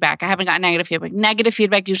positive feedback. I haven't gotten negative feedback. Negative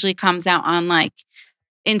feedback usually comes out on like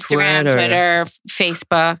Instagram, Twitter,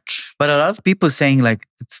 Facebook. But a lot of people saying like,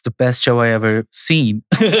 it's the best show I ever seen.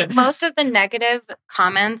 Most of the negative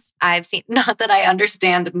comments I've seen, not that I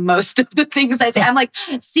understand most of the things I say. I'm like,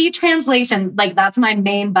 see translation. Like that's my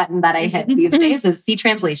main button that I hit these days is see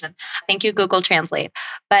translation. Thank you, Google Translate.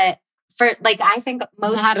 But for like, I think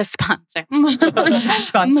not a sponsor.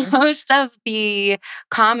 Most of the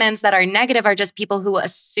comments that are negative are just people who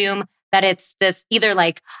assume that it's this either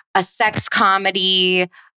like a sex comedy,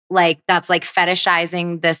 like that's like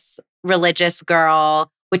fetishizing this religious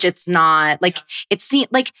girl, which it's not. Like it seems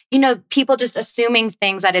like, people just assuming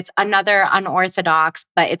things that it's another unorthodox,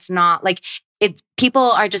 but it's not. Like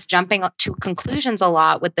people are just jumping to conclusions a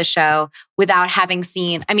lot with the show without having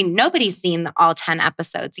seen. I mean, nobody's seen all 10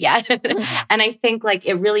 episodes yet. And I think like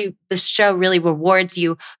the show really rewards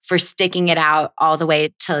you for sticking it out all the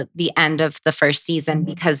way to the end of the first season,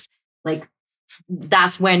 because like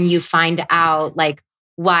that's when you find out like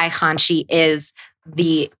why Hanshi is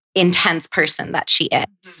the intense person that she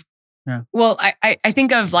is. Yeah. Well, I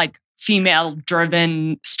think of like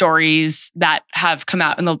female-driven stories that have come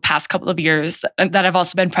out in the past couple of years that have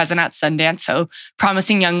also been present at Sundance. So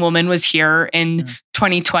Promising Young Woman was here in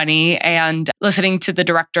 2020, and listening to the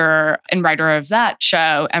director and writer of that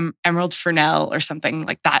show, Emerald Fennell or something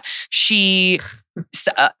like that, she,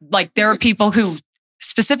 like there are people who,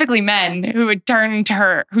 specifically men, who would turn to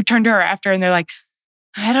her after and they're like,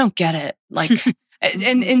 I don't get it. Like,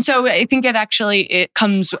 and so I think it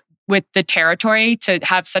comes with the territory to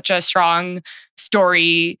have such a strong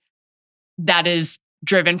story that is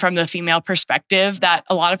driven from the female perspective that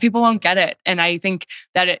a lot of people won't get it. And I think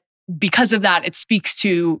that because of that, it speaks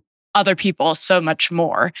to other people so much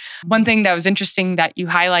more. One thing that was interesting that you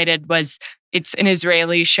highlighted was it's an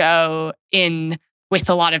Israeli show with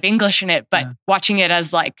a lot of English in it, but watching it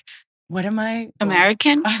as like, what am I?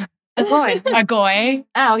 American? A goy.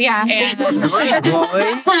 Oh, yeah.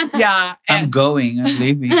 I'm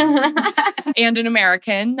leaving. And an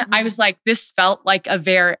American. I was like, this felt like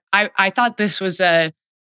I thought this was I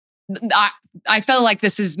felt like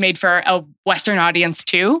this is made for a Western audience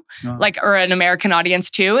too, or an American audience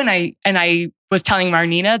too. And I was telling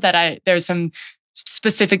Marnina that there's some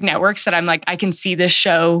specific networks that I'm like, I can see this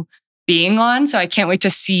show being on. So I can't wait to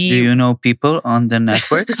see. Do you know people on the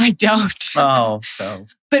networks? I don't. Oh, so.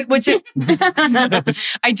 But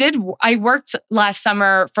I worked last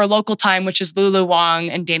summer for Local Time, which is Lulu Wang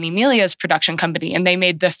and Danny Melia's production company, and they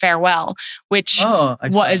made The Farewell, which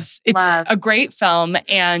it's a great film,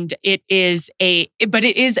 and it is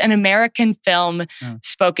an American film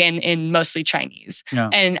spoken in mostly Chinese,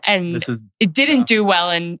 and it didn't do well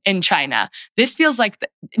in China. This feels like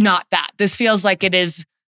not that. This feels like it is.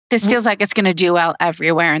 This feels like it's going to do well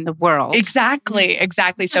everywhere in the world. Exactly.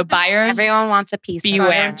 So buyers, everyone wants a piece.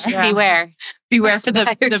 Beware. Beware for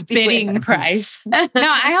the bidding price. No,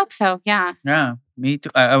 I hope so. Yeah. Yeah, me too.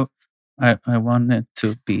 I want it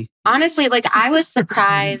to be. Honestly, like I was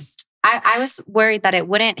surprised. I was worried that it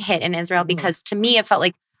wouldn't hit in Israel because to me it felt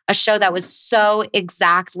like a show that was so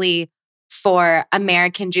exactly for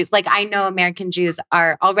American Jews. Like I know American Jews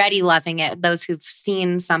are already loving it. Those who've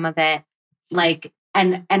seen some of it, like.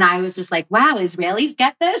 And I was just like, wow, Israelis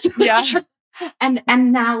get this? Yeah. and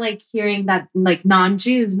now like hearing that like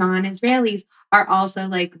non-Jews, non-Israelis are also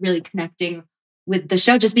like really connecting with the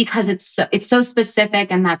show just because it's so specific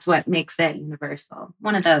and that's what makes it universal.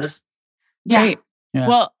 One of those. Yeah. Right. Yeah.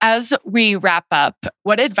 Well, as we wrap up,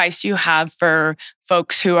 what advice do you have for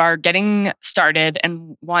folks who are getting started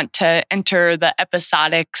and want to enter the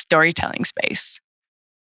episodic storytelling space?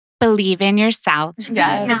 Believe in yourself.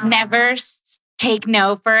 Yeah. Never take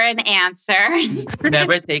no for an answer.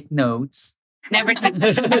 Never take notes. Never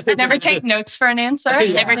take notes for an answer.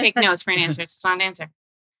 Never take notes for an answer. It's not an answer.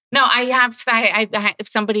 No, if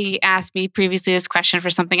somebody asked me previously this question for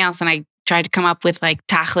something else and I tried to come up with like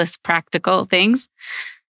tachlis practical things.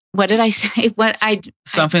 What did I say?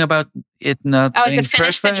 Something about it not being I said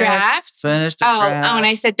finish the draft. Finish the draft. Oh, and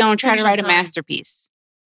I said don't try to write a masterpiece.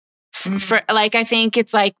 For like, I think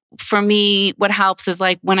it's like, for me, what helps is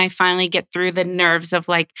like when I finally get through the nerves of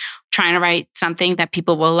like trying to write something that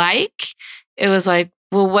people will like, it was like,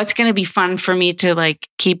 well, what's going to be fun for me to like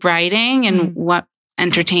keep writing and what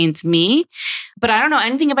entertains me. But I don't know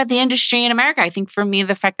anything about the industry in America. I think for me,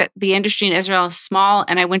 the fact that the industry in Israel is small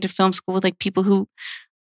and I went to film school with like people who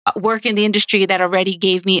work in the industry that already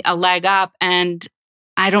gave me a leg up, and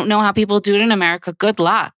I don't know how people do it in America. Good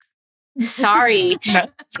luck. Sorry.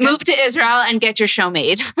 Move to Israel and get your show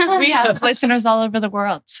made. We have listeners all over the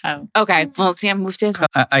world. So okay. Well, yeah, move to Israel.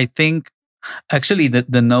 I think actually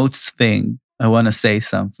the notes thing, I want to say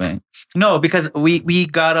something. No, because we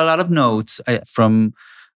got a lot of notes from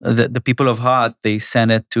the people of Hot. They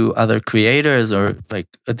sent it to other creators or like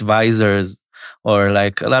advisors or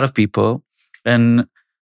like a lot of people. And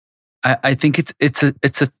I think it's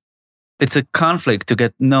a conflict to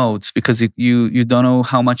get notes because you don't know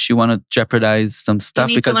how much you want to jeopardize some stuff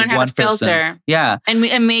you need because to learn of how one to filter. person. Yeah, and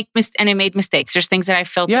it made mistakes. There's things that I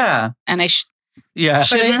filtered. Yeah, and I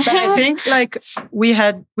But I think like we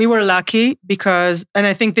were lucky because, and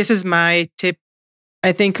I think this is my tip.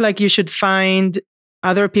 I think like you should find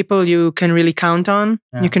other people you can really count on.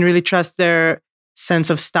 Yeah. You can really trust their sense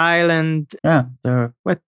of style and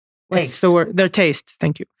what's the word? Their taste.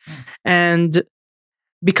 Thank you. And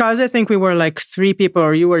because I think we were like 3 people,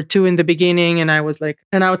 or you were 2 in the beginning, and I was like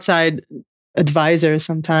an outside advisor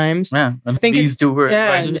sometimes. Yeah, I think these 2 were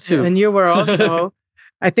advisors too, and you were also.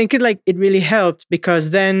 I think it really helped,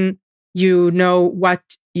 because then you know what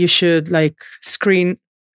you should like screen.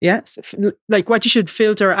 Yes, like what you should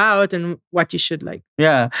filter out and what you should like.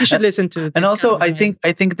 Yeah, you should listen to. And also, I think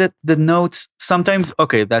that the notes sometimes.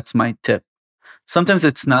 Okay, that's my tip. Sometimes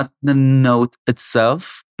it's not the note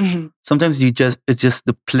itself. Mm-hmm. Sometimes it's just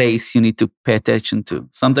the place you need to pay attention to.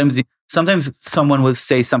 Sometimes someone will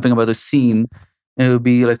say something about a scene, and it will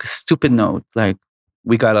be like a stupid note. Like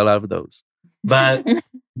we got a lot of those, but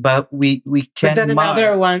we can. But then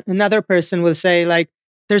another person will say like,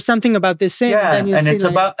 there's something about this scene. Yeah, and it's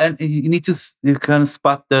like, about, and you kind of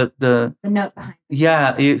spot the note behind.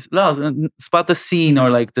 Yeah, spot the scene, or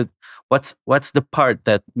like what's the part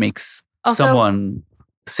that makes also, someone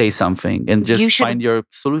say something, and just find your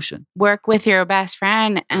solution. Work with your best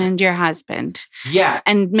friend and your husband. Yeah,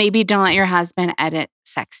 and maybe don't let your husband edit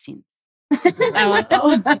sex scenes. Did he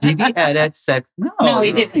edit sex? No,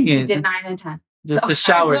 he didn't. He did 9 and 10. Just the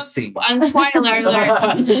shower scene. Spoiler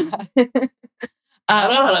alert. Not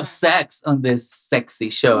a lot of sex on this sexy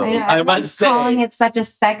show. I must say. Calling it such a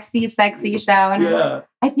sexy show. And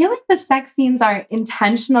I feel like the sex scenes are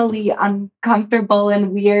intentionally uncomfortable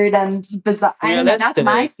and weird and bizarre. Yeah, that's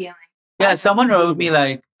my feeling. Yeah, someone wrote me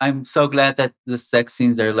like, I'm so glad that the sex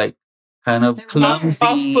scenes are like kind of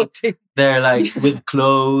clumsy. They're like with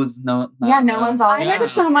clothes. No one's all. I heard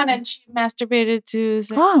of someone and she masturbated to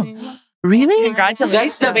sex scenes. Really?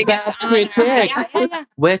 Congratulations. That's the best critic. Yeah.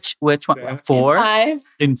 Which one? 4? 5.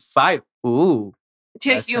 In 5. Ooh.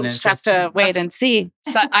 You have to wait and see.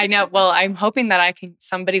 So, I know. Well, I'm hoping that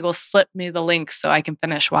somebody will slip me the link so I can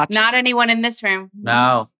finish watching. Not anyone in this room.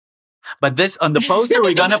 No. But this on the poster,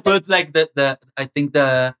 we're gonna put like I think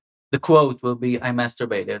the quote will be, I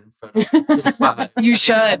masturbated in front of 5. You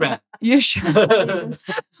should. You should.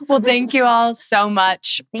 Well, thank you all so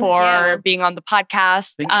much for being on the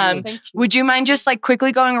podcast. Thank you. Would you mind just like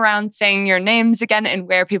quickly going around saying your names again and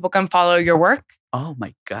where people can follow your work? Oh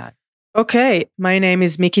my God. Okay. My name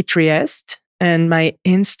is Mickey Trieste, and my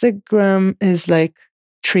Instagram is like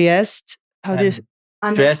Trieste. How do you say?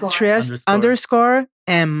 Trieste _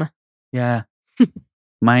 M. Yeah.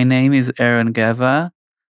 My name is Aaron Geva,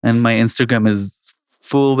 and my Instagram is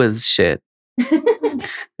full with shit.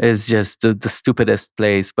 It's just the stupidest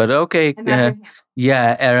place, but okay.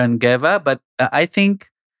 Yeah, Aaron Geva. But I think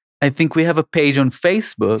we have a page on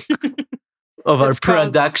Facebook of our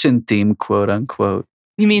production team, quote unquote.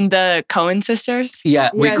 You mean the Cohen sisters? Yeah,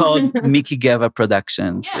 we call it Mickey Geva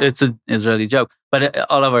Productions. Yeah. It's an Israeli joke, but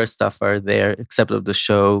all of our stuff are there except of the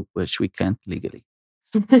show, which we can't legally.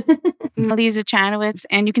 Lisa Chanowitz,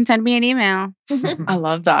 and you can send me an email. I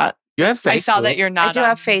love that. You have Facebook. I saw that you're not. I do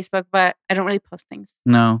have Facebook, but I don't really post things.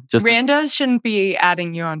 No, just Randas shouldn't be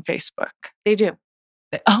adding you on Facebook. They do.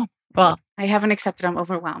 Oh, well, I haven't accepted. I'm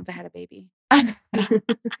overwhelmed. I had a baby.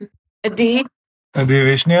 Adi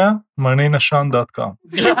Vishnia, marninashon.com.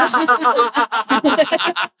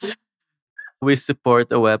 We support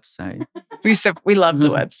the website. We love the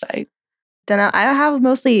website. I have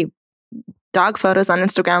mostly dog photos on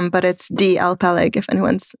Instagram, but it's DL Peleg if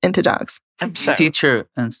anyone's into dogs. Teacher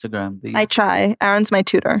Instagram. These. I try. Aaron's my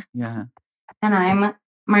tutor. Yeah. And I'm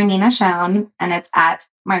Marnina Schoen, and it's at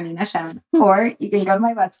Marnina Schoen. Or you can go to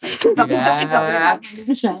my website.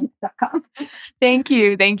 marninaschoen.com. Thank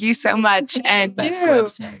you so much. And thank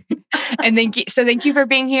you for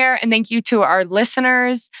being here. And thank you to our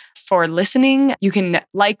listeners for listening. You can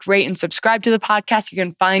like, rate, and subscribe to the podcast. You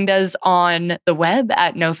can find us on the web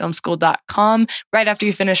at nofilmschool.com right after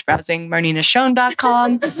you finish browsing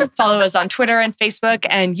marninaschoen.com. Follow us on Twitter and Facebook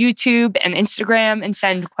and YouTube and Instagram, and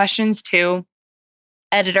send questions to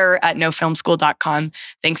editor@nofilmschool.com.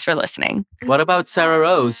 Thanks for listening. What about Sarah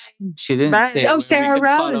Rose? She didn't say. Oh, Sarah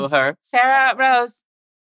Rose. Follow her. Sarah Rose.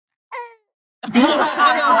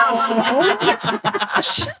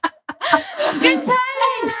 Good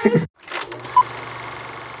timing.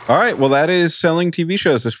 All right. Well, that is selling TV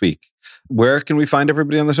shows this week. Where can we find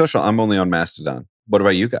everybody on the social? I'm only on Mastodon. What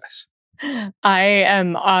about you guys? I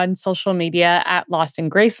am on social media at Lost in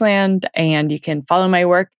Graceland, and you can follow my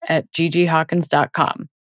work at gghawkins.com.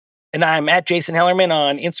 And I'm at Jason Hellerman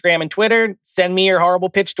on Instagram and Twitter. Send me your horrible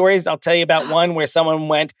pitch stories. I'll tell you about one where someone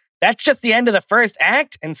went, "That's just the end of the first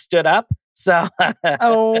act," and stood up. So,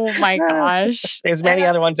 oh my gosh. There's many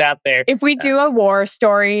other ones out there. If we do a war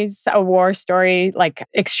story like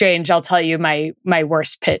exchange, I'll tell you my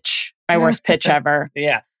worst pitch ever.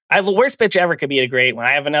 Yeah. The worst pitch ever could be a great one.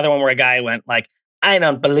 I have another one where a guy went like, I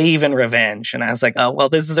don't believe in revenge. And I was like, oh, well,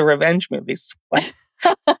 this is a revenge movie. So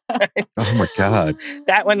Oh my God.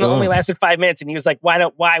 That one only lasted 5 minutes. And he was like,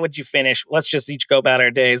 why would you finish? Let's just each go about our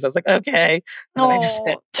days. I was like, okay.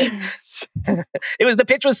 The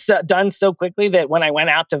pitch was done so quickly that when I went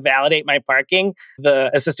out to validate my parking, the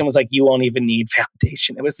assistant was like, you won't even need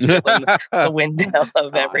validation. It was still in the window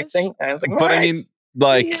of everything. I was like, but I mean,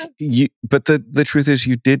 like but the truth is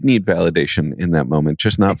you did need validation in that moment,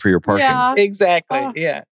 just not for your parking. Yeah. Exactly.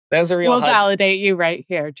 Yeah. That was a real We'll hug. validate you right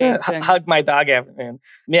here, Jason. Hug my dog afternoon.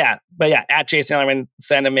 Yeah. But yeah, at Jason Ellerman,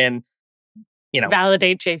 send him in,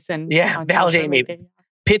 Validate Jason. Yeah. Validate me.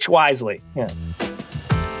 Pitch wisely. Yeah.